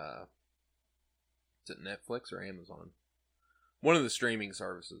on. Is it Netflix or Amazon? One of the streaming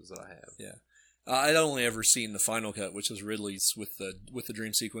services that I have. Yeah. I'd only ever seen the final cut, which was Ridley's with the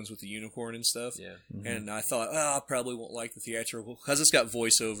dream sequence with the unicorn and stuff. Yeah. Mm-hmm. And I thought, I probably won't like the theatrical because it's got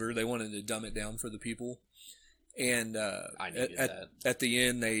voiceover. They wanted to dumb it down for the people. And I needed that. At the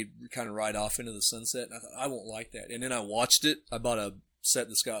end, they kind of ride off into the sunset. And I thought, I won't like that. And then I watched it. I bought a set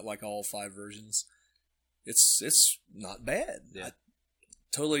that's got like all 5 versions. It's not bad. Yeah. I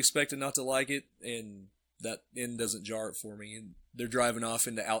totally expected not to like it, and that end doesn't jar it for me. And they're driving off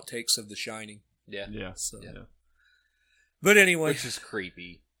into outtakes of The Shining. Yeah. Yeah. So, yeah. But anyway, which is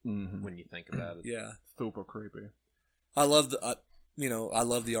creepy when you think about it. Yeah. Super creepy. I love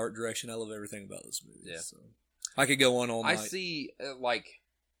the art direction. I love everything about this movie. Yeah. So I could go on all night. I see,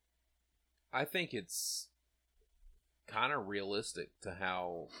 I think it's kind of realistic to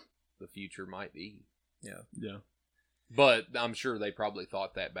how the future might be. Yeah. Yeah. But I'm sure they probably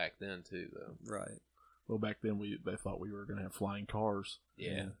thought that back then too, though. Right. Well, back then they thought we were going to have flying cars.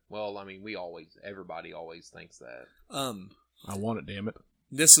 Yeah. Well, I mean, everybody always thinks that. I want it, damn it.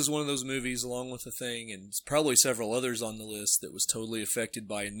 This is one of those movies, along with The Thing, and probably several others on the list, that was totally affected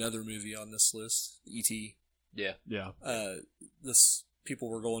by another movie on this list, E.T. Yeah. Yeah. People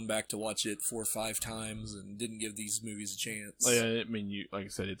were going back to watch it 4 or 5 times and didn't give these movies a chance. I mean, like I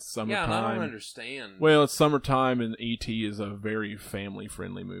said, it's summertime. Yeah, and I don't understand. Well, it's summertime, and E.T. is a very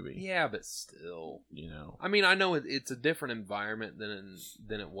family-friendly movie. Yeah, but still, I mean, I know it's a different environment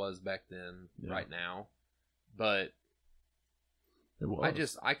than it was back then. Yeah. Right now, but it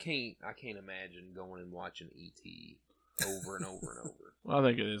was. I can't imagine going and watching E.T. over and over and over. Well, I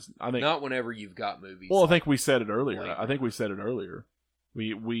think it is. I think not whenever you've got movies. Well, I think we said it earlier. Blade I think we said it earlier.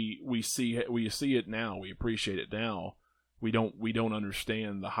 We see it now. We appreciate it now. We don't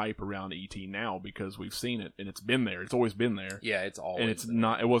understand the hype around ET now because we've seen it and it's been there. It's always been there. Yeah, it's always. And it's there.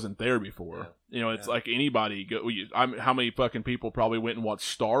 not. It wasn't there before. Yeah. It's like anybody. How many fucking people probably went and watched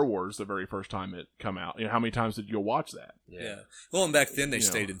Star Wars the very first time it come out? How many times did you watch that? Yeah. Well, and back then they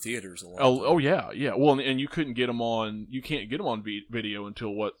stayed in theaters a lot. Oh yeah. Well, and you couldn't get them on. You can't get them on video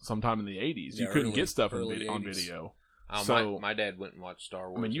until sometime in the 80s. You couldn't get stuff on video. So my dad went and watched Star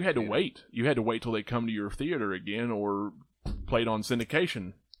Wars. I mean, you had to wait. You had to wait till they come to your theater again or played on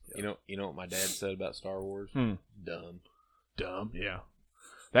syndication. You know what my dad said about Star Wars? Dumb. Yeah.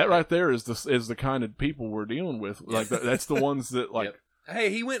 That right there is the kind of people we're dealing with. Like that's the ones that like. Yep.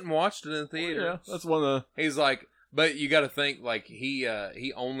 Hey, he went and watched it in the theater. Yeah, that's one of the. He's like, But you got to think like he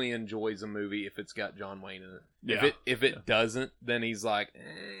only enjoys a movie if it's got John Wayne in it. Yeah. If it doesn't, then he's like,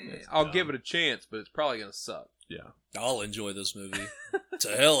 I'll give it a chance, but it's probably gonna suck. Yeah. I'll enjoy this movie. To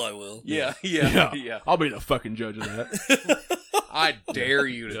hell I will. Yeah. I'll be the fucking judge of that. I dare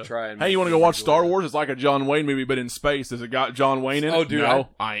you to try and. Hey, you want to go watch Star Wars? It's like a John Wayne movie, but in space. Has it got John Wayne in it? Oh, dude, no,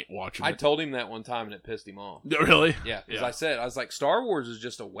 I ain't watching I it. told him that one time and it pissed him off. Really? Yeah, because Yeah. I was like, Star Wars is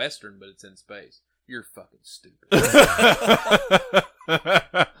just a Western, but it's in space. You're fucking stupid.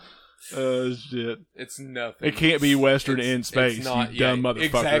 Oh, shit. It's nothing. It can't be Western in space, It's not, you dumb motherfucker.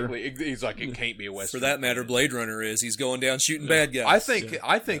 Exactly. He's like, it can't be a Western. For that matter, Blade Runner is. He's going down shooting bad guys.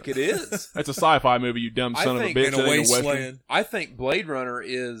 I think it is. That's a sci-fi movie, you dumb son of a think bitch. in That a ain't Western. wasteland. I think Blade Runner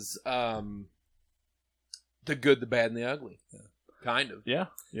is the good, the bad, and the ugly. Kind of. Yeah.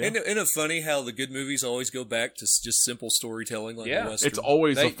 Isn't it funny how the good movies always go back to just simple storytelling like Yeah. the Western? It's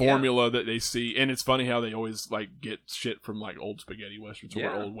always They- a formula that they see, and it's funny how they always like get shit from like old spaghetti westerns or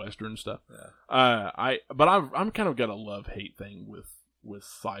Yeah. old western stuff. Yeah. I'm kind of got a love-hate thing with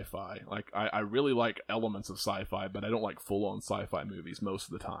sci-fi. Like I really like elements of sci-fi, but I don't like full-on sci-fi movies most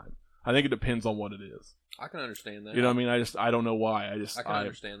of the time. I think it depends on what it is. I can understand that. You know what I mean? I don't know why. I can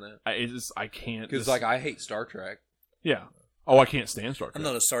understand that. I can't. Because like I hate Star Trek. yeah. Oh, I can't stand Star Trek. I'm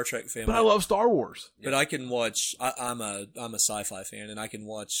not a Star Trek fan, but I love Star Wars. But I can watch. I'm a sci-fi fan, and I can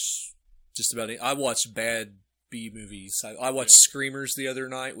watch just about. I watch bad B movies. I watched Screamers the other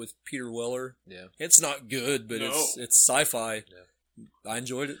night with Peter Weller. Yeah. It's not good, but No. it's sci-fi. Yeah. I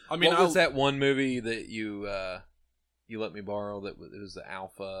enjoyed it. I mean, what was that one movie that you let me borrow? It was the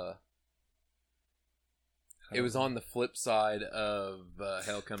Alpha. It was on the flip side of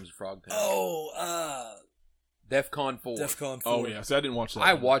Hell Comes Frogtown. Oh, DEFCON 4. DEFCON 4. Oh yeah, so I didn't watch that.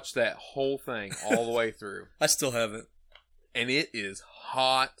 I one. watched that whole thing all the way through, I still haven't. and it is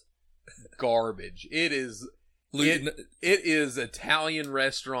hot garbage. It is Luke, it is Italian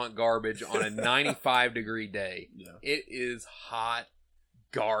restaurant garbage on a 95-degree day. Yeah. It is hot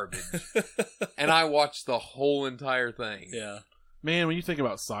garbage, and I watched the whole entire thing. yeah. Man, when you think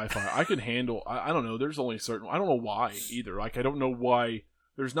about sci-fi, I can handle. I don't know. There's only certain. I don't know why either. Like I don't know why.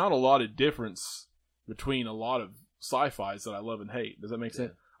 There's not a lot of difference between a lot of sci-fis that I love and hate. Does that make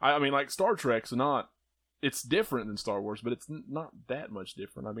sense? I mean, like Star Trek's not. It's different than Star Wars, but it's not that much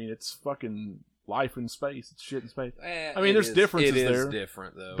different. I mean, it's fucking life in space. It's shit in space. I mean, there's differences there. It is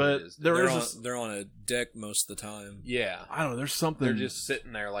different though. But It is there different. is They're on a deck most of the time. Yeah, I don't know. There's something. they're just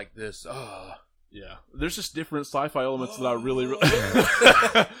sitting there like this. Oh, Yeah, there's just different sci-fi elements that I really.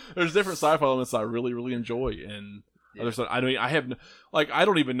 There's different sci-fi elements that I really enjoy, and Yeah. other stuff. I mean, I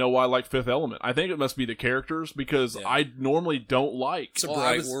don't even know why I like Fifth Element. I think it must be the characters because Yeah. I normally don't like It's a Well, I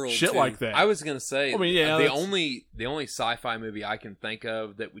bright was- world. shit too. like that. I was gonna say. I mean, yeah, the that's- only sci-fi movie I can think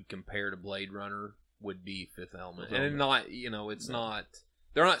of that would compare to Blade Runner would be Fifth Element, Fifth and Element. it's not.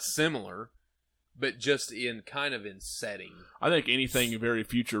 They're not similar, but just in kind of in setting. I think anything very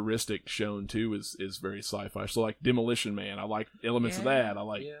futuristic shown too is very sci-fi. So like Demolition Man, I like elements of that. I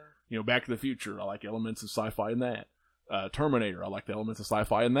like Back to the Future. I like elements of sci-fi in that. Terminator, I like the elements of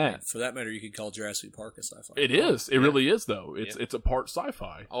sci-fi in that. For that matter, you could call Jurassic Park a sci-fi. It is. It really is though. It's a part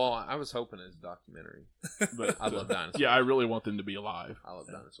sci-fi. Oh, I was hoping it's a documentary. But I love dinosaurs. Yeah, I really want them to be alive. I love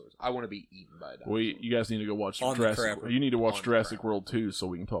dinosaurs. I want to be eaten by a dinosaur. You guys need to go watch On the Jurassic. crapper. You need to watch On the Jurassic crapper. World 2 so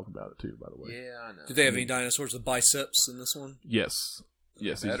we can talk about it too. By the way. Yeah, I know. Did they have any dinosaurs with biceps in this one? Yes.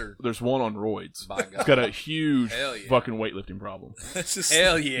 Yes. Better. There's one on roids. By It's God. got a huge Hell yeah. fucking weightlifting problem. It's just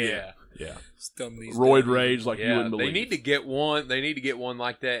Hell yeah. Yeah. dumb these Roid days. rage like you Yeah, wouldn't believe. they need to get one. They need to get one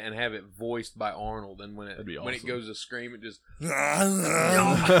like that and have it voiced by Arnold. And when That'd be when it awesome. goes to scream, it just.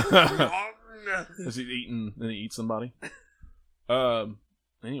 Is he eating? Then he eats somebody.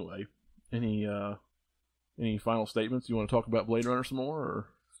 Anyway, any final statements? You want to talk about Blade Runner some more? Or?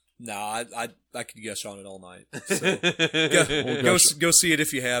 No, I could gush on it all night. So. We'll Go see it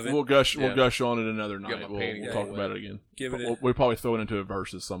if you haven't. We'll gush Yeah. on it another Get night. my We'll panties talk wet. about it again. Give it. We'll probably throw it into a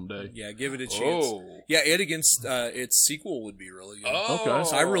versus someday. Yeah, give it a chance. Oh. Yeah, it against its sequel would be really good. Oh. Okay.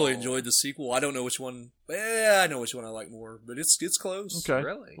 So I really enjoyed the sequel. I don't know which one. I know which one I like more, but it's close. Okay,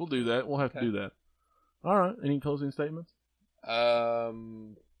 Really? we'll do that. We'll have to Okay. do that. All right. Any closing statements?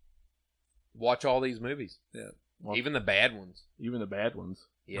 Watch all these movies, Well, even the bad ones. even the bad ones.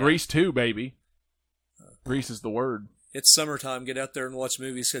 Yeah. Grease 2, baby. Grease is the word. It's summertime. Get out there and watch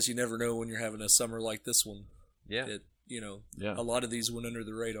movies because you never know when you're having a summer like this one. Yeah. It, Yeah. a lot of these went under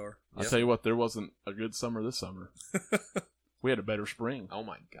the radar. I'll Yep. tell you what, there wasn't a good summer this summer. We had a better spring. Oh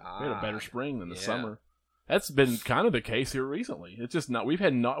my god. We had a better spring than the Yeah. summer. That's been kind of the case here recently. It's just not. We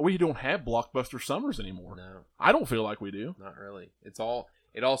don't have blockbuster summers anymore. No, I don't feel like we do. not really. It's all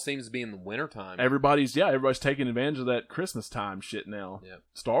It all seems to be in the wintertime. Everybody's taking advantage of that Christmas time shit now. Yep.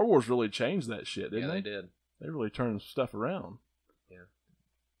 Star Wars really changed that shit, didn't Yeah, they? they did. They really turned stuff around.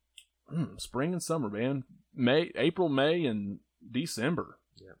 Yeah. Spring and summer, man. April, May, and December.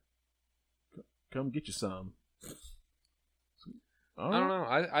 Yeah. Come get you some. I don't know.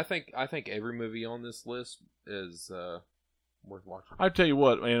 I think every movie on this list is worth watching. I tell you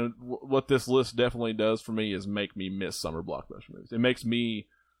what, man. What this list definitely does for me is make me miss summer blockbuster movies. It makes me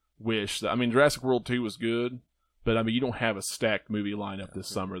wish that. I mean, Jurassic World 2 was good, but I mean, you don't have a stacked movie lineup this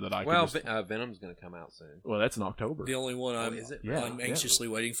summer that I. Well, can just... Venom's going to come out soon. Well, that's in October. The only one I'm anxiously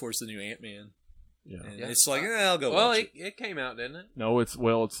yeah. waiting for is the new Ant-Man. Yeah. And Yeah. it's like, I'll go Well, watch it. it came out, didn't it? No, it's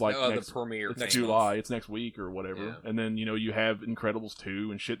like next, the premiere. it's next July. It's next week or whatever. Yeah. And then you have Incredibles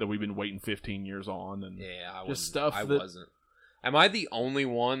 2 and shit that we've been waiting 15 years on, and Yeah, I just wasn't. stuff I that- wasn't. Am I the only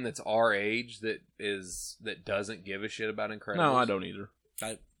one that's our age that doesn't give a shit about Incredibles? no, I don't either.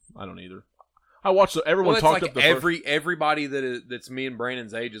 I don't either. I watched everyone Well, it's talked like up the first... everybody that's me and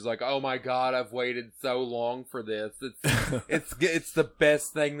Brandon's age is like, oh my god, I've waited so long for this. It's the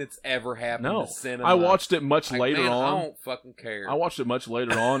best thing that's ever happened No, to cinema. I watched it much Like, later man, on. I don't fucking care. I watched it much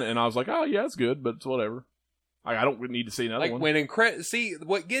later on, and I was like, oh yeah, it's good, but it's whatever. I don't need to see another like one. when see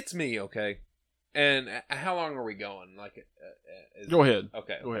what gets me, okay. And how long are we going? Like, Go ahead.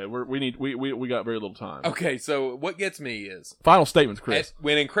 Okay. Go ahead. We got very little time. Okay, so what gets me is Final statements, Chris.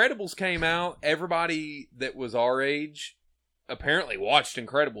 when Incredibles came out, everybody that was our age apparently watched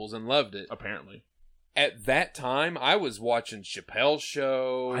Incredibles and loved it. Apparently. At that time, I was watching Chappelle's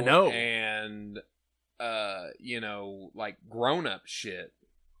Show. I know. And, like grown-up shit.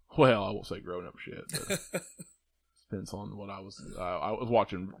 Well, I won't say grown up shit. But depends on what I was. I was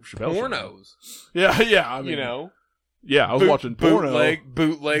watching Chappelle's Show. Pornos. Yeah. I mean, Yeah, I was watching porno.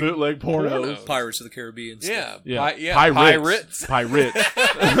 Bootleg pornos. Pirates of the Caribbean stuff. Yeah. Pirates. Yeah.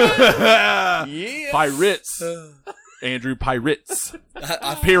 Pirates. Andrew Pirates.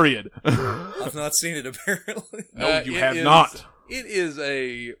 Period. I've not seen it, apparently. No, you have not. It is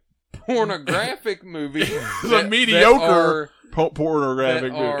a pornographic movie. It's a mediocre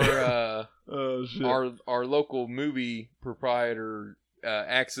pornographic movie. Oh, shit. Our local movie proprietor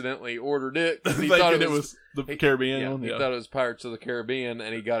accidentally ordered it. He Thinking thought it was the Caribbean one. He thought it was Pirates of the Caribbean,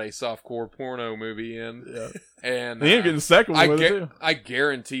 and he got a softcore porno movie in. Yeah. And he ain't getting the second one with it, too. I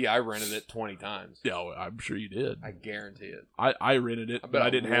guarantee I rented it 20 times. Yeah, well, I'm sure you did. I guarantee it. I rented it, but I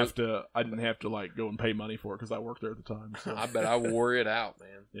didn't have to. I didn't have to like go and pay money for it because I worked there at the time. So. I bet I wore it out,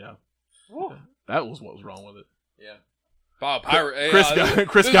 man. Yeah. That was what was wrong with it. Yeah. Bob Pirate. Chris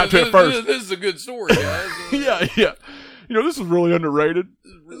got to it first. This is a good story, guys. Yeah. This is really underrated.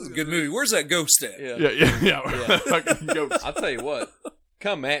 This is a good movie. Where's that ghost at? Yeah. Fucking ghost. I'll tell you what.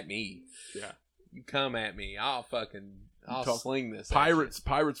 Come at me. Yeah. You come at me. I'll sling this. Pirates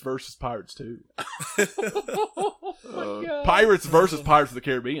versus Pirates 2. Oh my God. Pirates versus Pirates of the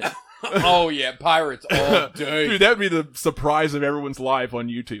Caribbean. Oh yeah, Pirates all day. Dude, that'd be the surprise of everyone's life on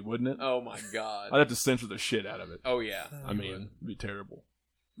YouTube, wouldn't it? Oh my God. I'd have to censor the shit out of it. Oh yeah. I mean, it'd be terrible.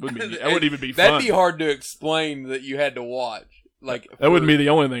 That wouldn't even be fun. That'd be hard to explain that you had to watch. Like that wouldn't be the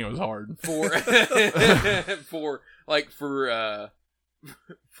only thing that was hard. For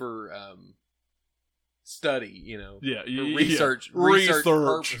study, for research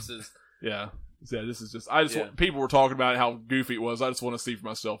purposes. Yeah. Yeah, this is just. People were talking about how goofy it was. I just want to see for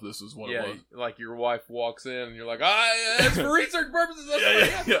myself. This is what it was. Like your wife walks in and you're like, it's for research purposes.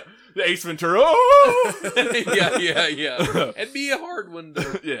 That's yeah. The Ace Ventura. Oh! yeah. It'd be a hard one.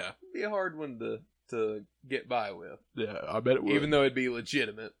 Be a hard one to get by with. Yeah, I bet it would. Even though it'd be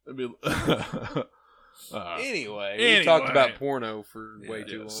legitimate. Anyway, we talked about porno for way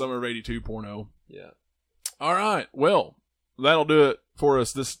too long. Summer of '82 porno. Yeah. All right. Well, that'll do it for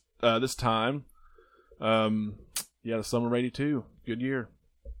us this time. The summer of '82. Good year.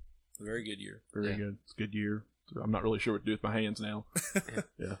 Very good year. Very good. It's a good year. I'm not really sure what to do with my hands now.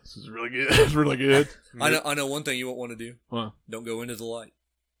 Yeah, this is really good. It's really good. I know one thing you won't want to do. Huh? Don't go into the light.